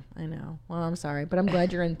 yeah, I know. Well, I'm sorry, but I'm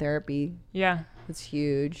glad you're in therapy. Yeah. It's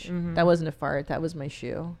huge. That wasn't a fart. That was my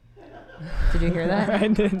shoe. Did you hear that? I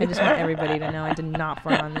did. I just want everybody to know I did not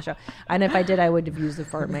fart on the show. And if I did, I would have used the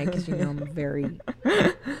fart mic, because you know I'm very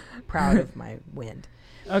proud of my wind.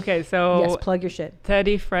 Okay, so yes, plug your shit.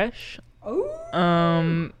 Teddy Fresh.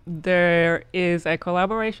 There is a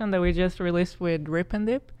collaboration that we just released with Rip and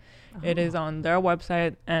Dip. It is on their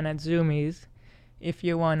website and at Zoomies. If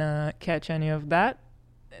you want to catch any of that,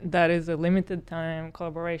 that is a limited time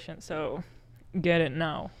collaboration. So get it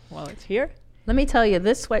now while it's here. Let me tell you,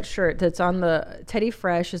 this sweatshirt that's on the Teddy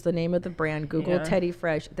Fresh is the name of the brand. Google Teddy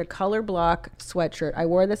Fresh. The color block sweatshirt. I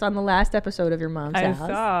wore this on the last episode of Your Mom's House. I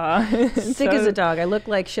saw. Sick as a dog. I looked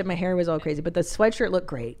like shit. My hair was all crazy, but the sweatshirt looked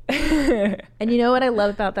great. And you know what I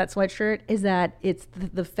love about that sweatshirt is that it's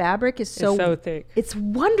the fabric is so thick. It's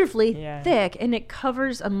wonderfully thick, and it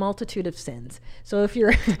covers a multitude of sins. So if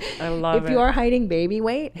you're you are hiding baby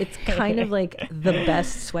weight, it's kind of like the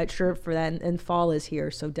best sweatshirt for that. And fall is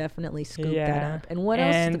here, so definitely scoop that up. And what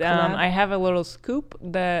else? And I have a little scoop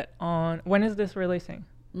that when is this releasing?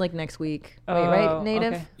 Like next week. Wait, right?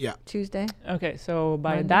 Native? Okay. Yeah. Tuesday? Okay, so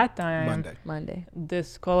by that time, Monday.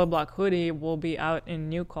 This color block hoodie will be out in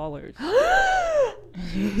new colors.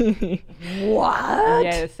 What?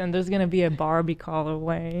 Yes, and there's gonna be a Barbie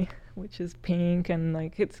colorway, which is pink, and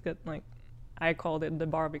like it's got like, I called it the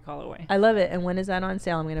Barbie colorway. I love it. And when is that on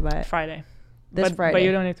sale? I'm gonna buy it. Friday. Friday. But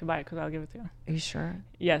you don't need to buy it because I'll give it to you. Are you sure?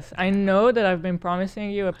 Yes, I know that I've been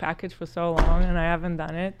promising you a package for so long and I haven't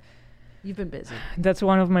done it. You've been busy. That's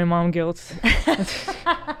one of my mom guilts.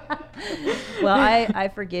 Well, I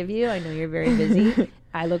forgive you. I know you're very busy.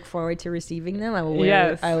 I look forward to receiving them. I will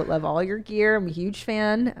wear. I love all your gear. I'm a huge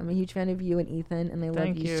fan. I'm a huge fan of you and Ethan, and I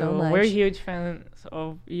love you so much. We're huge fans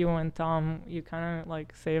of you and Tom. You kind of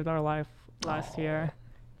like saved our life last year.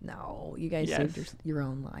 No, you guys saved your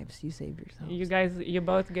own lives. You saved yourselves. You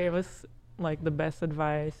both gave us like the best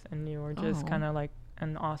advice, and you were just kind of like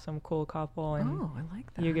an awesome, cool couple. And I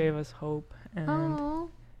like that. You gave us hope, and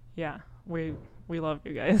we love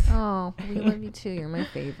you guys. Oh, we love you too. You're my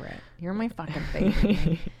favorite. You're my fucking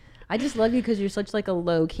favorite. I just love you because you're such like a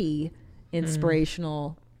low key,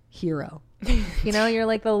 inspirational hero. You know, you're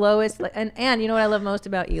like the lowest. And you know what I love most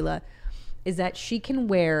about Hila is that she can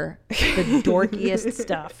wear the dorkiest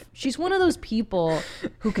stuff. She's one of those people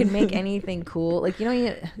who can make anything cool. Like, you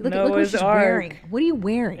know, look what she's wearing. What are you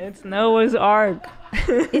wearing? It's Noah's Ark.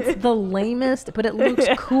 It's the lamest, but it looks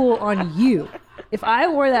cool on you. If I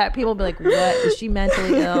wore that, people would be like, what? Is she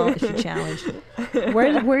mentally ill? Is she challenged?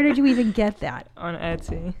 Where did you even get that? On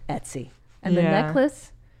Etsy. And the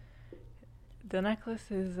necklace? The necklace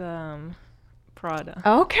is Prada.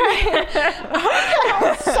 Okay.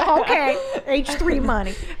 Okay. H3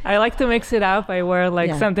 money. I like to mix it up. I wear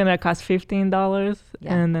like something that costs $15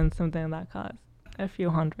 and then something that costs a few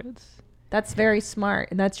hundreds. That's very smart.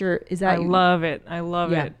 And that's your, is that I love it. I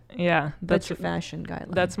love it. Yeah. That's your fashion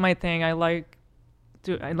guideline. That's my thing.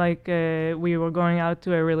 We were going out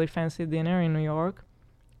to a really fancy dinner in New York,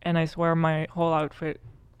 and I swear my whole outfit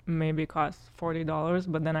maybe cost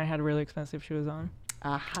 $40, but then I had really expensive shoes on.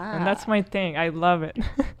 Aha. And that's my thing. I love it.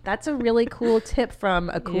 That's a really cool tip from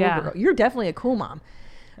a cool girl. You're definitely a cool mom.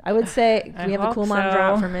 I would say we have a cool mom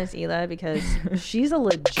drop for Miss Hila because she's a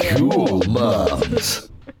legit cool mom.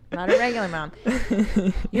 Not a regular mom.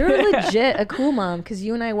 You're legit a cool mom because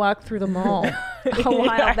you and I walked through the mall a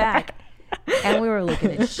while back. And we were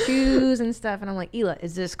looking at shoes and stuff. And I'm like, Hila,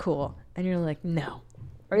 is this cool? And you're like, no.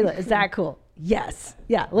 Or Hila, is that cool? Yes.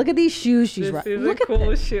 Yeah. Look at these shoes she's rocking. This is a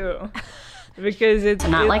cool shoe. Because it's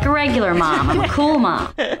not like a regular mom. I'm a cool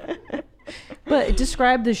mom. But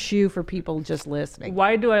describe the shoe for people just listening.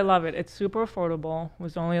 Why do I love it? It's super affordable. It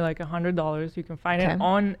was only like $100. You can find it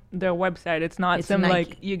on their website. It's not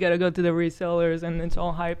like you gotta go to the resellers and it's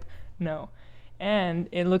all hype. No. And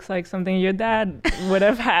it looks like something your dad would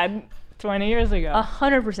have had 20 years ago.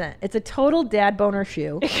 100%. It's a total dad boner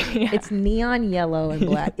shoe. It's neon yellow and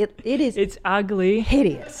black. It is. It's ugly.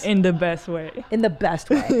 Hideous. In the best way. In the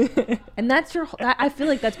best way. And that's I feel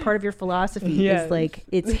like that's part of your philosophy. Yes. Is like,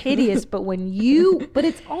 it's hideous, but but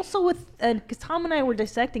it's also with, because Tom and I were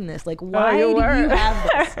dissecting this, like, why do you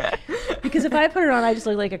have this? Because if I put it on, I just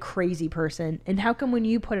look like a crazy person. And how come when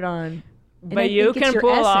you put it on, but you can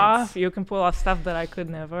pull off stuff that I could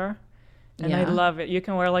never. And I love it. You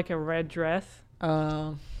can wear like a red dress.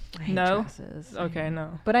 Oh, I hate dresses. Okay,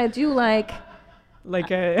 no. But I do like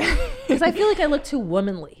a because I feel like I look too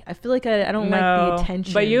womanly. I feel like I don't like the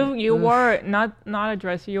attention. But you wore not a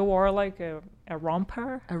dress. You wore like a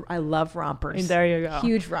romper. I love rompers. There you go.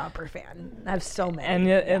 Huge romper fan. I have so many. And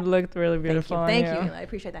it looked really beautiful. Thank you. I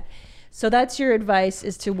appreciate that. So that's your advice,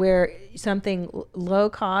 is to wear something low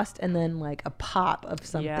cost and then like a pop of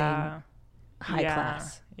something high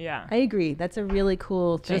class. Yeah. I agree. That's a really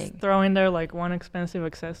cool thing. Just throw in there like one expensive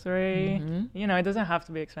accessory. Mm-hmm. You know, it doesn't have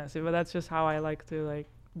to be expensive, but that's just how I like to like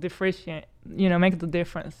differentiate, make the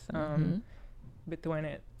difference between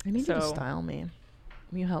it. I need you to style me.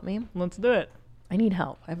 Can you help me? Let's do it. I need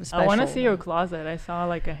help. I have a special. I want to see your closet. I saw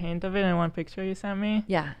like a hint of it in one picture you sent me.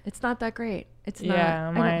 Yeah, it's not that great. It's not.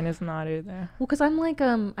 Yeah, mine is not either. Well, because I'm like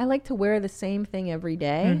I like to wear the same thing every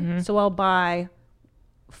day, so I'll buy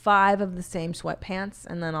 5 of the same sweatpants,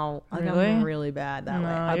 and then I'll I'm really bad that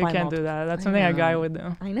way. No, you can't do that. That's something a guy would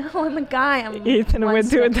do. I know, I'm a guy. Ethan would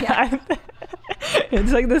do that.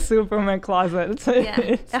 It's like the Superman closet. It's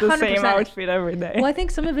the same outfit every day. Well, I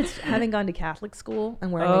think some of it's having gone to Catholic school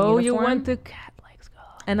and wearing a uniform. Oh, you went to Catholic school.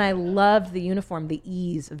 And I loved the uniform, the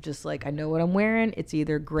ease of just like, I know what I'm wearing. It's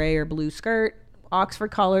either gray or blue skirt,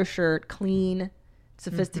 Oxford collar shirt, clean,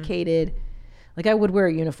 sophisticated. Like, I would wear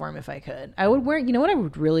a uniform if I could. I would wear, you know what I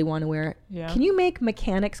would really want to wear? Yeah. Can you make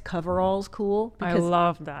mechanics coveralls cool? Because I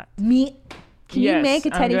love that. Can you make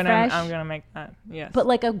a Teddy Fresh? I'm going to make that, yes. But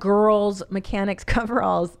like a girl's mechanics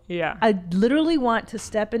coveralls. Yeah. I literally want to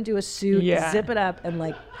step into a suit, zip it up,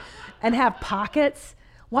 and have pockets.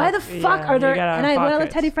 Why the fuck are there? And what I love,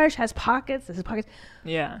 Teddy Fresh has pockets. This is pockets.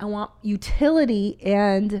 Yeah. I want utility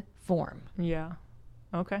and form. Yeah.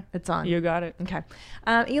 Okay. It's on. You got it. Okay.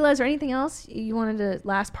 Hila, is there anything else you wanted to,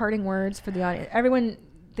 last parting words for the audience? Everyone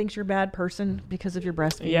thinks you're a bad person because of your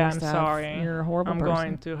breastfeeding Yeah, I'm stuff. sorry. You're a horrible person. I'm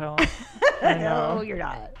going to hell. I know. No, you're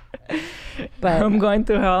not. But I'm going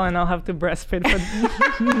to hell and I'll have to breastfeed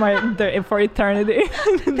for eternity.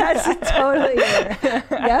 That's totally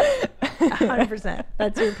Yep. 100%.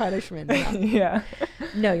 That's your punishment. Yeah.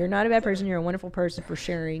 No, you're not a bad person. You're a wonderful person for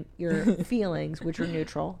sharing your feelings, which are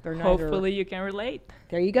neutral. They're neither. Hopefully you can relate.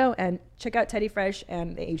 There you go. And check out Teddy Fresh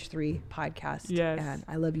and the H3 podcast. Yes. And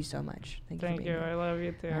I love you so much. Thank you for being here. I love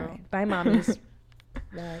you too. All right. Bye, mommies.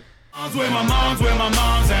 Bye. Where my mom's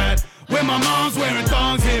at. Where my mom's wearing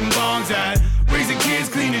thongs, hitting bongs at. Raising kids,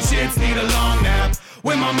 cleaning shits, need a long nap.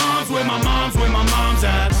 Where my mom's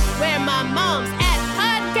at. Where my mom's